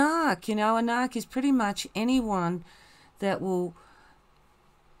narc's a narc, you know. A narc is pretty much anyone that will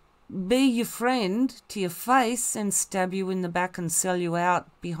be your friend to your face and stab you in the back and sell you out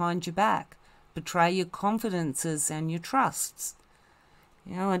behind your back, betray your confidences and your trusts.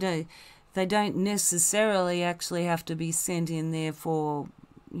 You know, they don't necessarily actually have to be sent in there for,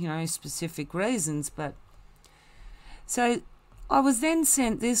 you know, specific reasons. But so I was then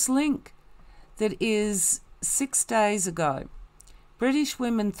sent this link that is 6 days ago. British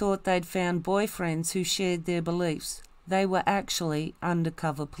women thought they'd found boyfriends who shared their beliefs. They were actually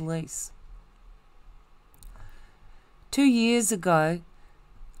undercover police. 2 years ago,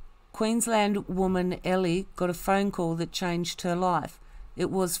 Queensland woman Ellie got a phone call that changed her life.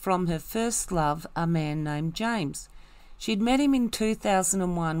 It was from her first love, a man named James. She'd met him in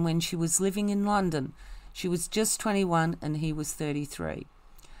 2001 when she was living in London. She was just 21 and he was 33.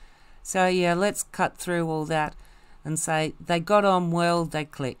 So yeah, let's cut through all that and say they got on well, they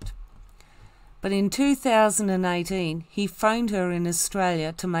clicked. But in 2018, he phoned her in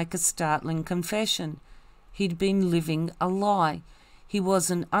Australia to make a startling confession. He'd been living a lie. He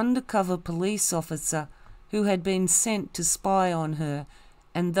was an undercover police officer who had been sent to spy on her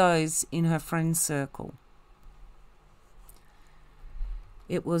and those in her friend circle.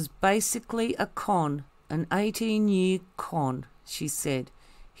 It was basically a con, an 18-year con, she said.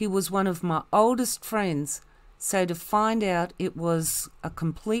 He was one of my oldest friends, so to find out it was a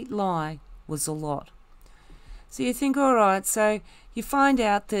complete lie was a lot. So you think, all right, so you find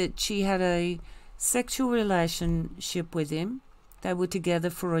out that she had a sexual relationship with him. They were together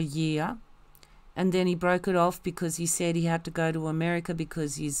for a year, and then he broke it off because he said he had to go to America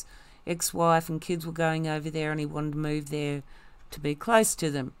because his ex-wife and kids were going over there and he wanted to move there to be close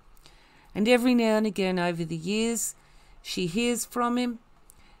to them. And every now and again over the years, she hears from him,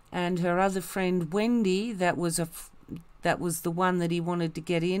 and her other friend Wendy, that was the one that he wanted to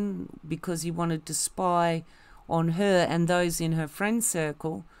get in because he wanted to spy on her and those in her friend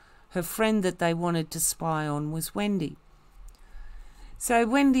circle. Her friend that they wanted to spy on was Wendy. So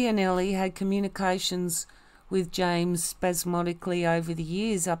Wendy and Ellie had communications with James spasmodically over the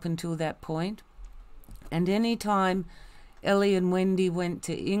years up until that point. And any time Ellie and Wendy went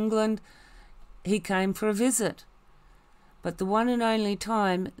to England, he came for a visit. But the one and only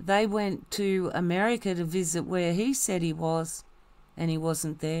time they went to America to visit where he said he was, and he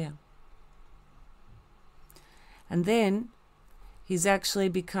wasn't there. And then he's actually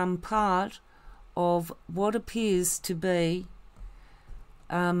become part of what appears to be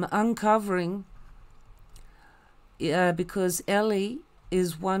uncovering, because Ellie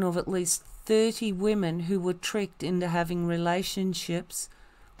is one of at least 30 women who were tricked into having relationships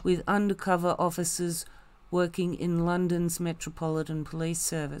with undercover officers working in London's Metropolitan Police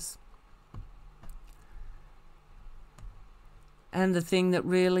Service. And the thing that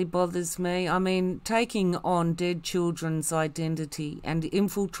really bothers me, I mean, taking on dead children's identity and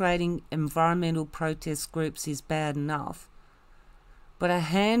infiltrating environmental protest groups is bad enough, but a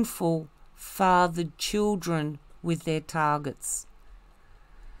handful fathered children with their targets.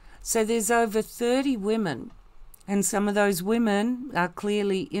 So there's over 30 women, and some of those women are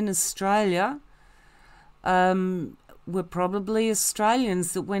clearly in Australia, were probably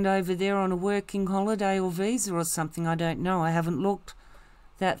Australians that went over there on a working holiday or visa or something. I don't know. I haven't looked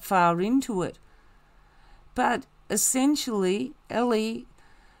that far into it. But essentially, Ellie,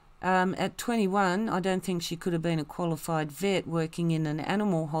 at 21, I don't think she could have been a qualified vet working in an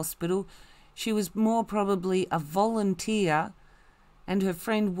animal hospital. She was more probably a volunteer, and her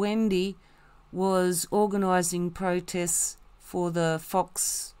friend Wendy was organising protests for the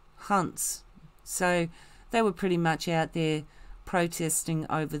fox hunts. So they were pretty much out there protesting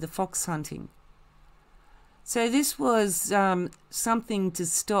over the fox hunting. So this was something to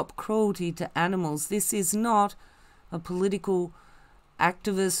stop cruelty to animals. This is not a political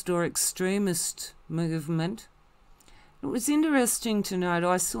activist or extremist movement. It was interesting to note,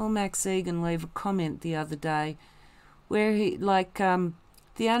 I saw Max Egan leave a comment the other day where he, like the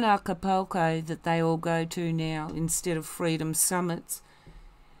Anarchapulco that they all go to now instead of freedom summits,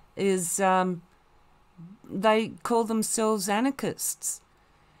 is they call themselves anarchists.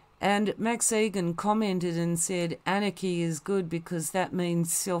 And Max Egan commented and said, anarchy is good because that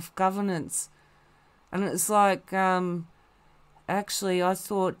means self-governance. And it's like, actually, I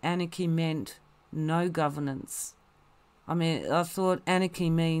thought anarchy meant no governance. I mean, I thought anarchy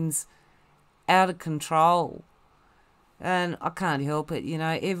means out of control. And I can't help it, you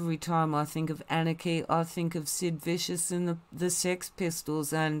know, every time I think of anarchy, I think of Sid Vicious and the Sex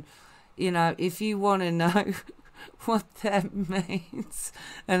Pistols. And, you know, if you want to know what that means,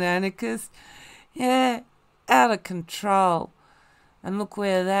 an anarchist, yeah, out of control. And look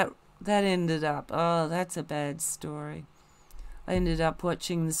where that ended up. Oh, that's a bad story. I ended up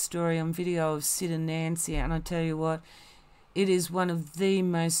watching the story on video of Sid and Nancy, and I tell you what, it is one of the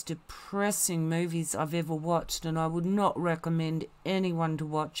most depressing movies I've ever watched, and I would not recommend anyone to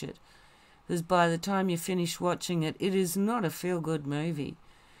watch it, because by the time you finish watching it, it is not a feel-good movie.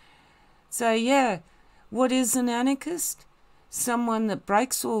 So yeah, what is an anarchist? Someone that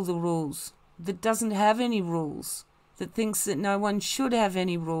breaks all the rules, that doesn't have any rules, that thinks that no one should have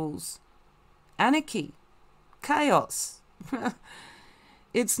any rules. Anarchy. Chaos.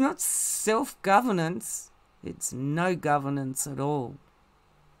 It's not self-governance. It's no governance at all.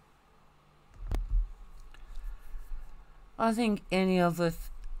 I think any of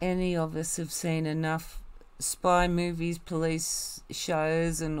us have seen enough spy movies, police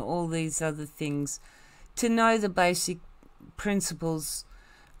shows, and all these other things to know the basic principles,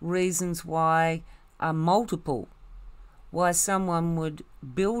 reasons why are multiple, why someone would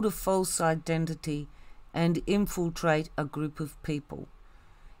build a false identity and infiltrate a group of people.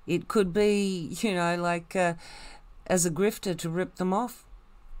 It could be, you know, like as a grifter to rip them off.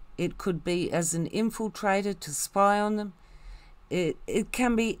 It could be as an infiltrator to spy on them. It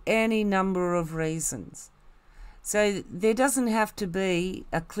can be any number of reasons. So there doesn't have to be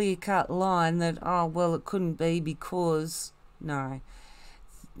a clear-cut line that, oh, well, it couldn't be because... No.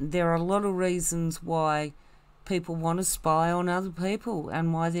 There are a lot of reasons why people want to spy on other people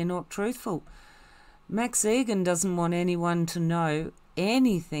and why they're not truthful. Max Egan doesn't want anyone to know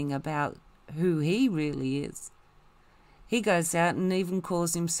anything about who he really is. He goes out and even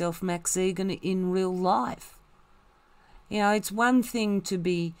calls himself Max Egan in real life. You know, it's one thing to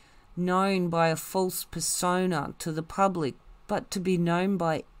be known by a false persona to the public, but to be known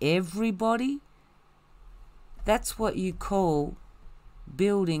by everybody, that's what you call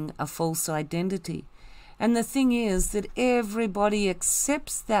building a false identity. And the thing is that everybody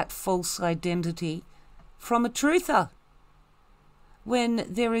accepts that false identity from a truther, when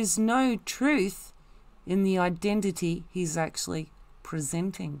there is no truth in the identity he's actually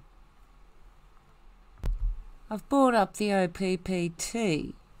presenting. I've brought up the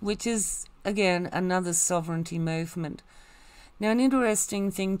OPPT, which is, again, another sovereignty movement. Now, an interesting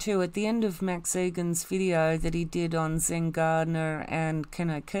thing too, at the end of Max Egan's video that he did on Zen Gardner and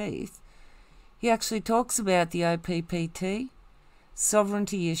Ken O'Keefe, he actually talks about the OPPT,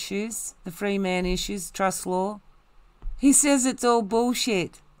 sovereignty issues, the free man issues, trust law. He says it's all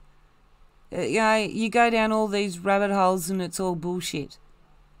bullshit. You know, you go down all these rabbit holes and it's all bullshit.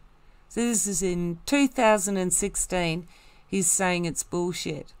 So this is in 2016, he's saying it's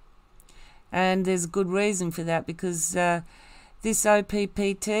bullshit. And there's a good reason for that, because this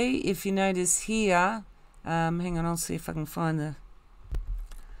OPPT, if you notice here, hang on, I'll see if I can find the...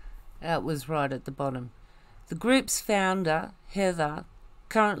 It was right at the bottom. The group's founder, Heather,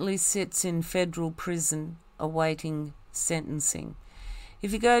 currently sits in federal prison awaiting sentencing.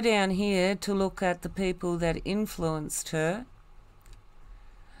 If you go down here to look at the people that influenced her,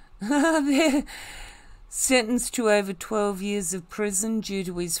 they're sentenced to over 12 years of prison due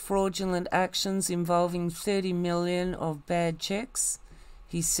to his fraudulent actions involving 30 million of bad checks.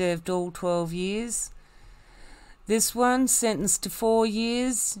 He served all 12 years. This one sentenced to 4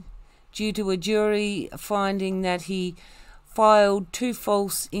 years due to a jury finding that he filed 2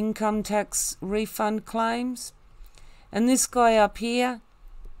 false income tax refund claims. And this guy up here,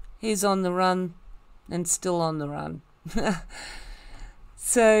 he's on the run and still on the run.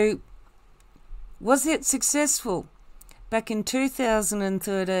 So, was it successful? Back in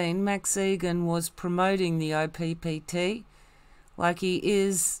 2013, Max Egan was promoting the OPPT like he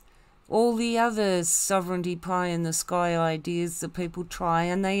is all the other sovereignty pie in the sky ideas that people try,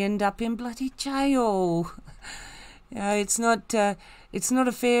 and they end up in bloody jail. You know, it's not a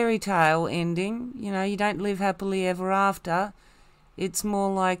fairy tale ending. You know, you don't live happily ever after. It's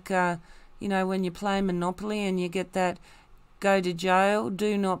more like, you know, when you play Monopoly and you get that go to jail,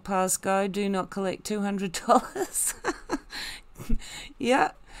 do not pass go, do not collect $200.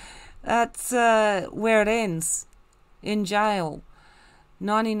 Yeah, that's where it ends, in jail.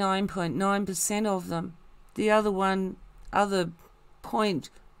 99.9% of them. The other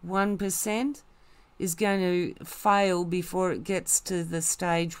 0.1% is going to fail before it gets to the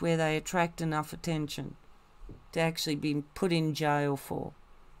stage where they attract enough attention to actually be put in jail for.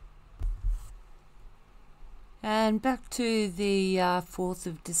 And back to the 4th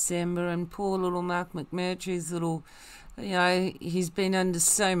of December, and poor little Mark McMurtrie's little, you know, he's been under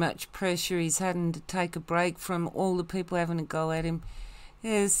so much pressure, he's having to take a break from all the people having a go at him.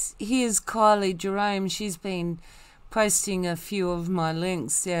 Yes, here's Kylie Jerome. She's been posting a few of my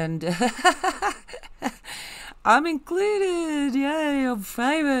links, and I'm included. Yay, I'm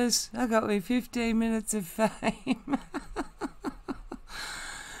famous. I got me 15 minutes of fame.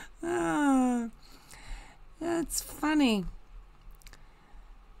 Oh, that's funny.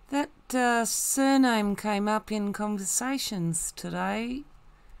 That surname came up in conversations today.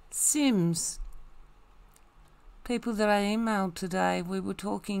 Sims. People that I emailed today, we were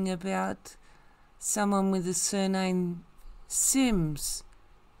talking about someone with the surname Sims.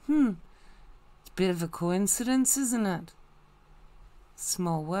 It's a bit of a coincidence, isn't it?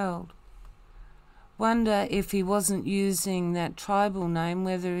 Small world. Wonder if he wasn't using that tribal name,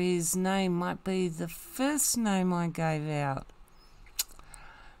 whether his name might be the first name I gave out.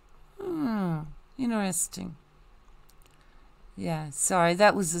 Interesting. Yeah, sorry,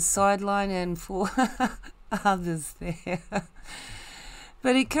 that was a sideline and for others there.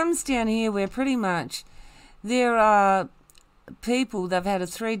 But it comes down here where pretty much there are people, they've had a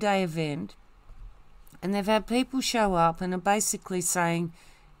 3-day event, and they've had people show up and are basically saying,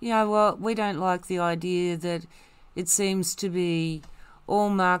 you know what, we don't like the idea that it seems to be all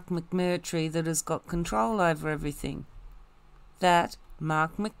Mark McMurtrie that has got control over everything. That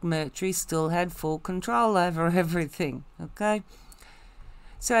Mark McMurtrie still had full control over everything, okay?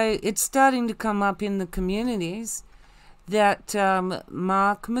 So it's starting to come up in the communities that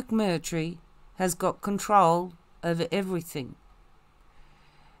Mark McMurtrie has got control over everything.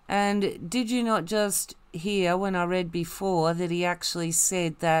 And did you not just hear when I read before that he actually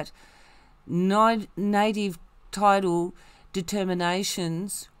said that native title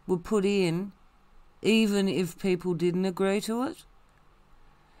determinations were put in even if people didn't agree to it.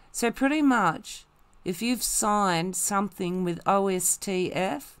 So pretty much, if you've signed something with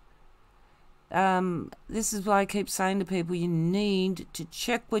OSTF, this is why I keep saying to people, you need to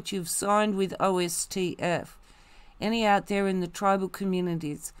check what you've signed with OSTF. Any out there in the tribal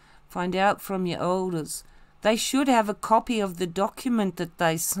communities, find out from your elders. They should have a copy of the document that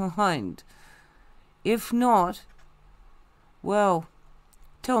they signed. If not, well,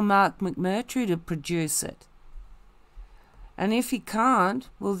 tell Mark McMurtrie to produce it. And if he can't,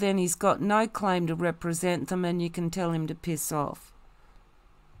 well then he's got no claim to represent them, and you can tell him to piss off.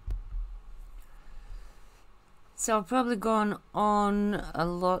 So I've probably gone on a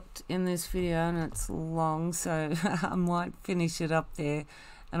lot in this video and it's long, so I might finish it up there.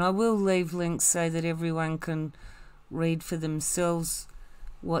 And I will leave links so that everyone can read for themselves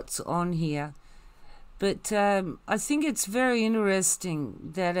what's on here. But I think it's very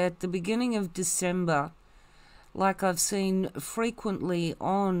interesting that at the beginning of December, like I've seen frequently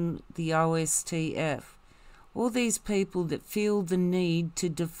on the OSTF, all these people that feel the need to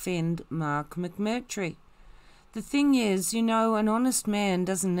defend Mark McMurtrie. The thing is, you know, an honest man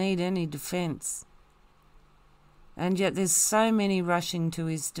doesn't need any defence. And yet there's so many rushing to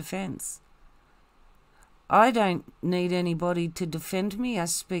his defence. I don't need anybody to defend me. I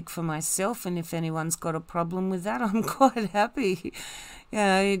speak for myself, and if anyone's got a problem with that, I'm quite happy,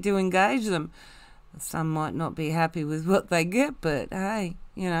 to engage them. Some might not be happy with what they get, but hey,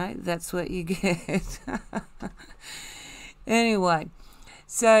 that's what you get. Anyway,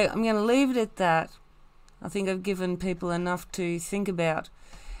 so I'm going to leave it at that. I think I've given people enough to think about,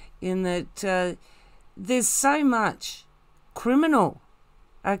 in that there's so much criminal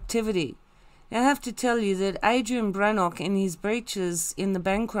activity. Now, I have to tell you that Adrian Brennock and his breaches in the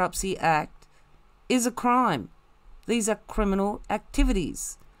Bankruptcy Act is a crime. These are criminal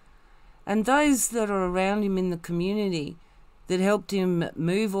activities. And those that are around him in the community that helped him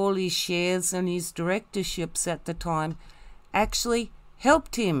move all his shares and his directorships at the time actually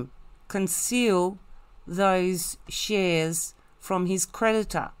helped him conceal those shares from his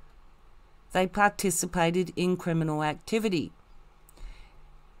creditor. They participated in criminal activity.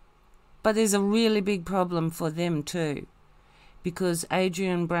 But there's a really big problem for them too, because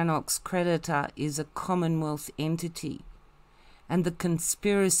Adrian Brennock's creditor is a Commonwealth entity, and the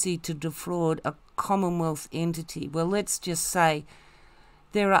conspiracy to defraud a Commonwealth entity, well, let's just say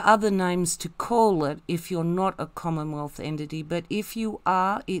there are other names to call it if you're not a Commonwealth entity, but if you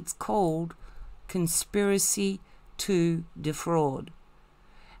are, it's called conspiracy to defraud.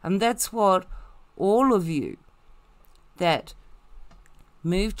 And that's what all of you that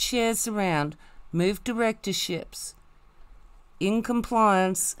moved shares around, moved directorships in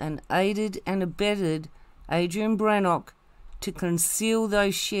compliance and aided and abetted Adrian Brennock to conceal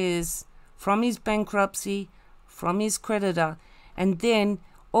those shares from his bankruptcy, from his creditor, and then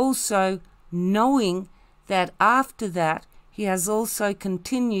also knowing that after that he has also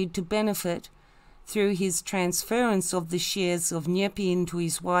continued to benefit through his transference of the shares of Nyepi into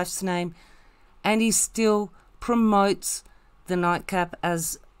his wife's name, and he still promotes the nightcap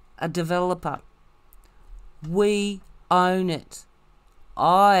as a developer. We own it.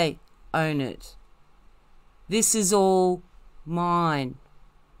 I own it. This is all mine.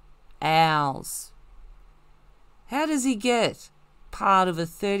 Ours. How does he get part of a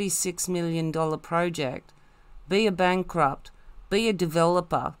 $36 million project, be a bankrupt, be a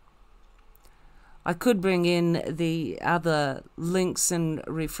developer? I could bring in the other links and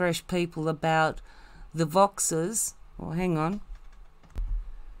refresh people about the Voxes. Well, hang on.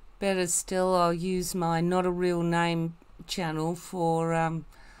 Better still, I'll use my Not a Real Name channel for,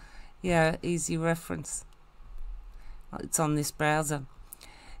 easy reference. It's on this browser.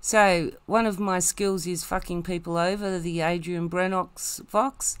 So, one of my skills is fucking people over, the Adrian Brennock's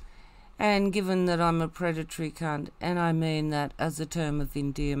Vox. And given that I'm a predatory cunt, and I mean that as a term of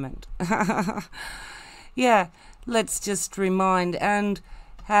endearment. Yeah, let's just remind, and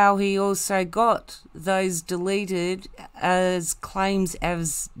how he also got those deleted as claims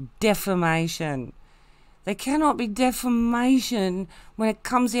as defamation. They cannot be defamation when it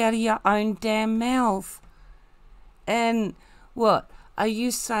comes out of your own damn mouth. And what? Are you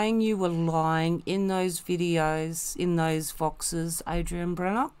saying you were lying in those videos, in those Voxes, Adrian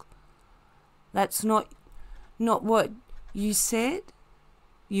Brennock? That's not what you said?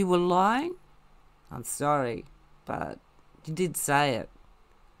 You were lying? I'm sorry, but you did say it.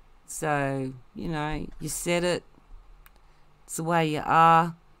 So, you said it. It's the way you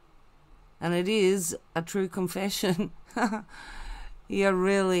are. And it is a true confession. You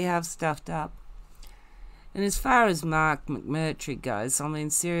really have stuffed up. And as far as Mark McMurtrie goes, I mean,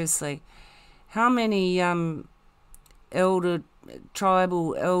 seriously, how many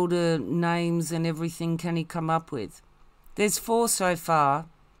tribal elder names and everything can he come up with? There's 4 so far.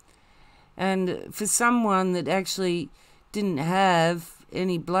 And for someone that actually didn't have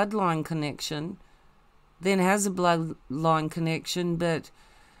any bloodline connection, then has a bloodline connection, but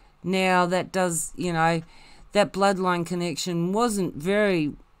now that does, that bloodline connection wasn't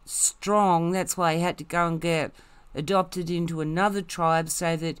very strong. That's why he had to go and get adopted into another tribe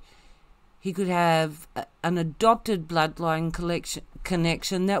so that he could have an adopted bloodline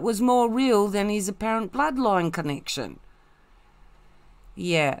connection that was more real than his apparent bloodline connection.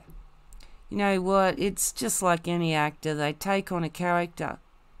 Yeah. You know what? It's just like any actor. They take on a character.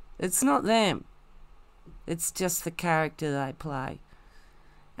 It's not them. It's just the character they play.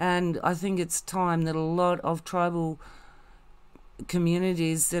 And I think it's time that a lot of tribal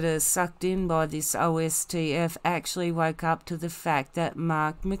communities that are sucked in by this OSTF actually woke up to the fact that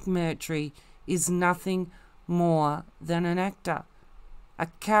Mark McMurtrie is nothing more than an actor. A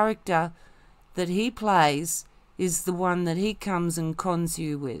character that he plays is the one that he comes and cons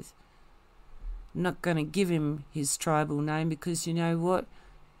you with. I'm not going to give him his tribal name because you know what?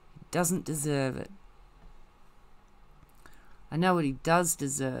 He doesn't deserve it. I know what he does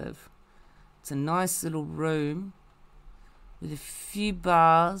deserve. It's a nice little room with a few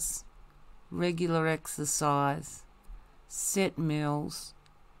bars, regular exercise, set meals.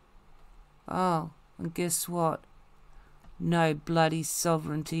 Oh, and guess what? No bloody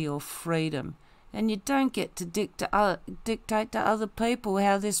sovereignty or freedom. And you don't get to dictate to other people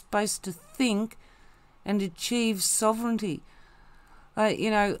how they're supposed to think and achieve sovereignty.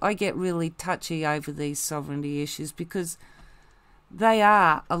 I get really touchy over these sovereignty issues because they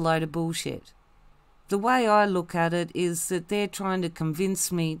are a load of bullshit. The way I look at it is that they're trying to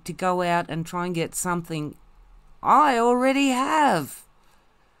convince me to go out and try and get something I already have.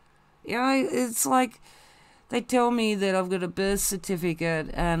 It's like they tell me that I've got a birth certificate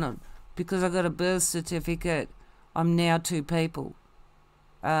and because I got a birth certificate, I'm now 2 people.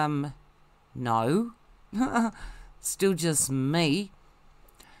 No. Still just me.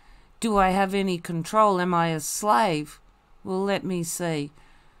 Do I have any control? Am I a slave? Well, let me see.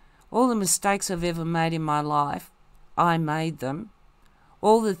 All the mistakes I've ever made in my life, I made them.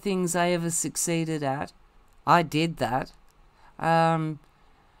 All the things I ever succeeded at, I did that. Are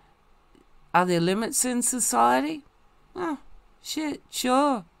there limits in society? Oh, shit,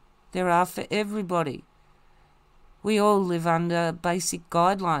 sure. There are for everybody. We all live under basic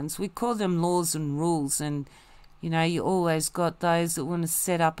guidelines. We call them laws and rules, and, you always got those that want to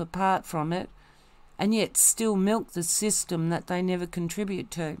set up apart from it, and yet still milk the system that they never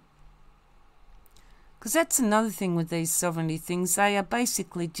contribute to. Because that's another thing with these sovereignty things. They are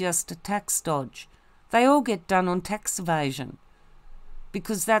basically just a tax dodge. They all get done on tax evasion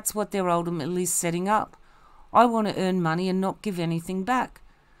because that's what they're ultimately setting up. I want to earn money and not give anything back.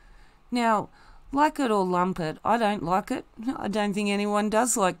 Now, like it or lump it, I don't like it. I don't think anyone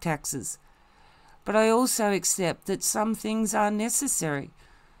does like taxes. But I also accept that some things are necessary.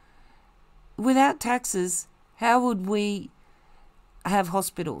 Without taxes, how would we have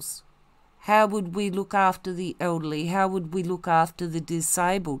hospitals? How would we look after the elderly? How would we look after the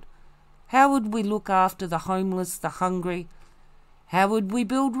disabled? How would we look after the homeless, the hungry? How would we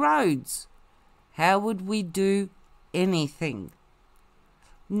build roads? How would we do anything?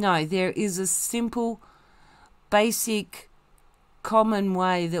 No, there is a simple, basic, common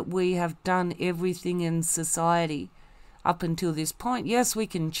way that we have done everything in society up until this point. Yes, we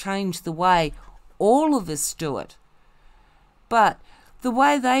can change the way all of us do it. But the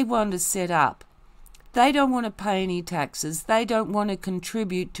way they want to set up, they don't want to pay any taxes. They don't want to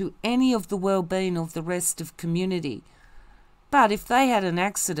contribute to any of the well-being of the rest of community. But if they had an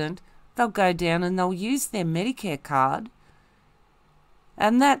accident, they'll go down and they'll use their Medicare card.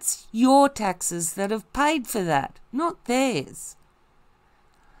 And that's your taxes that have paid for that, not theirs.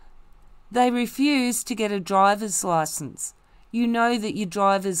 They refuse to get a driver's license. You know that your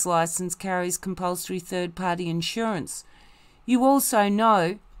driver's license carries compulsory third-party insurance. You also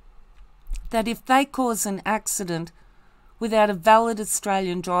know that if they cause an accident without a valid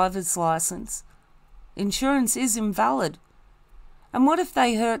Australian driver's license, insurance is invalid. And what if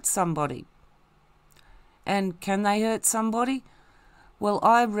they hurt somebody? And can they hurt somebody? Well,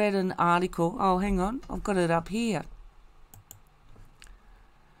 I read an article. Oh, hang on. I've got it up here.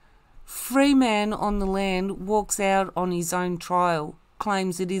 Free man on the land walks out on his own trial,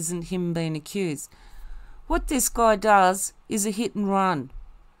 claims it isn't him being accused. What this guy does is a hit and run.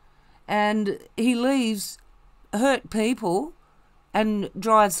 And he leaves hurt people and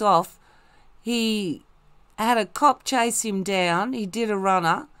drives off. He had a cop chase him down. He did a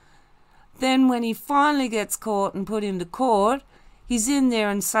runner. Then when he finally gets caught and put into court, he's in there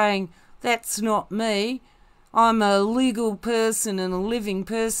and saying, "That's not me. I'm a legal person and a living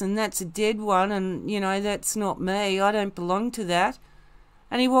person. That's a dead one, and, that's not me. I don't belong to that."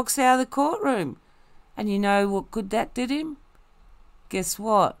 And he walks out of the courtroom. And you know what good that did him? Guess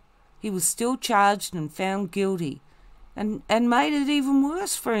what? He was still charged and found guilty, and made it even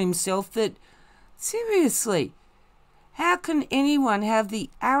worse for himself. That, seriously, how can anyone have the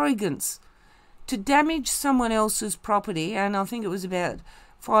arrogance to damage someone else's property? And I think it was about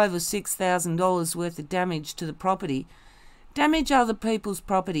 $5,000 or $6,000 worth of damage to the property. Damage other people's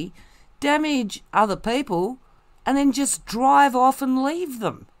property, damage other people, and then just drive off and leave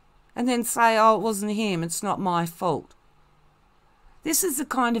them. And then say, "Oh, it wasn't him, it's not my fault." This is the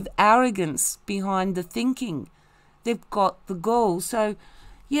kind of arrogance behind the thinking. They've got the gall. So,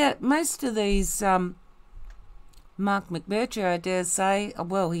 yeah, most of these, Mark McMurtrie, I dare say,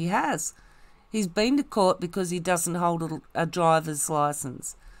 well, he has. He's been to court because he doesn't hold a driver's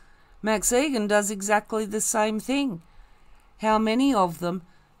license. Max Egan does exactly the same thing. How many of them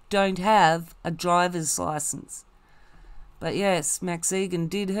don't have a driver's license? But yes, Max Egan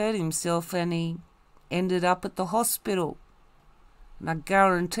did hurt himself and he ended up at the hospital. And I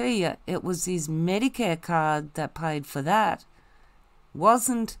guarantee you it was his Medicare card that paid for that.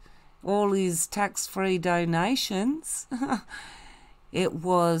 Wasn't all his tax-free donations. It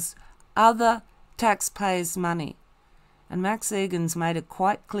was other taxpayers' money. And Max Egan's made it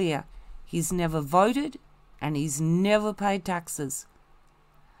quite clear he's never voted and he's never paid taxes.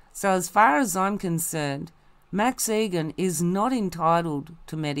 So as far as I'm concerned, Max Egan is not entitled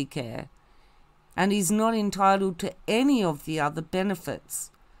to Medicare, and he's not entitled to any of the other benefits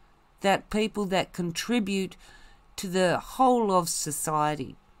that people that contribute to the whole of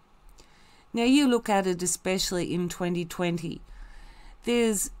society. Now you look at it, especially in 2020,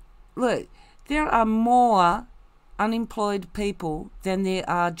 there are more unemployed people than there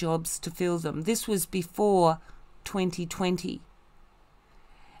are jobs to fill them. This was before 2020.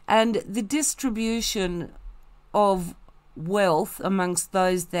 And the distribution of wealth amongst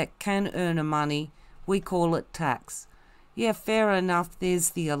those that can earn a money, we call it tax. Yeah, fair enough, there's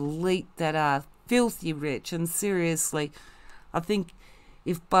the elite that are filthy rich, and seriously, I think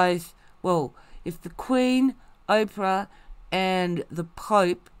if the Queen, Oprah, and the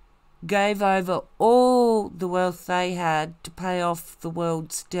Pope gave over all the wealth they had to pay off the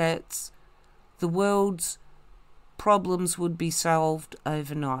world's debts, the world's problems would be solved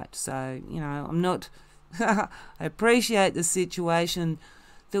overnight. So, I appreciate the situation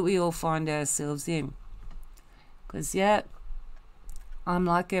that we all find ourselves in. Because, I'm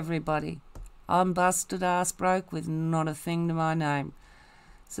like everybody. I'm busted ass broke with not a thing to my name.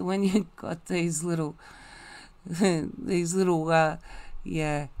 So when you've got these little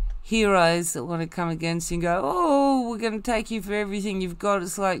heroes that want to come against you and go, "Oh, we're going to take you for everything you've got,"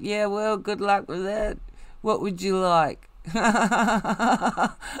 it's like, yeah, well, good luck with that. What would you like?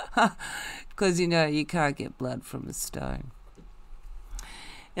 Because, you can't get blood from a stone.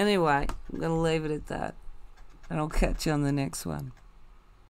 Anyway, I'm going to leave it at that. And I'll catch you on the next one.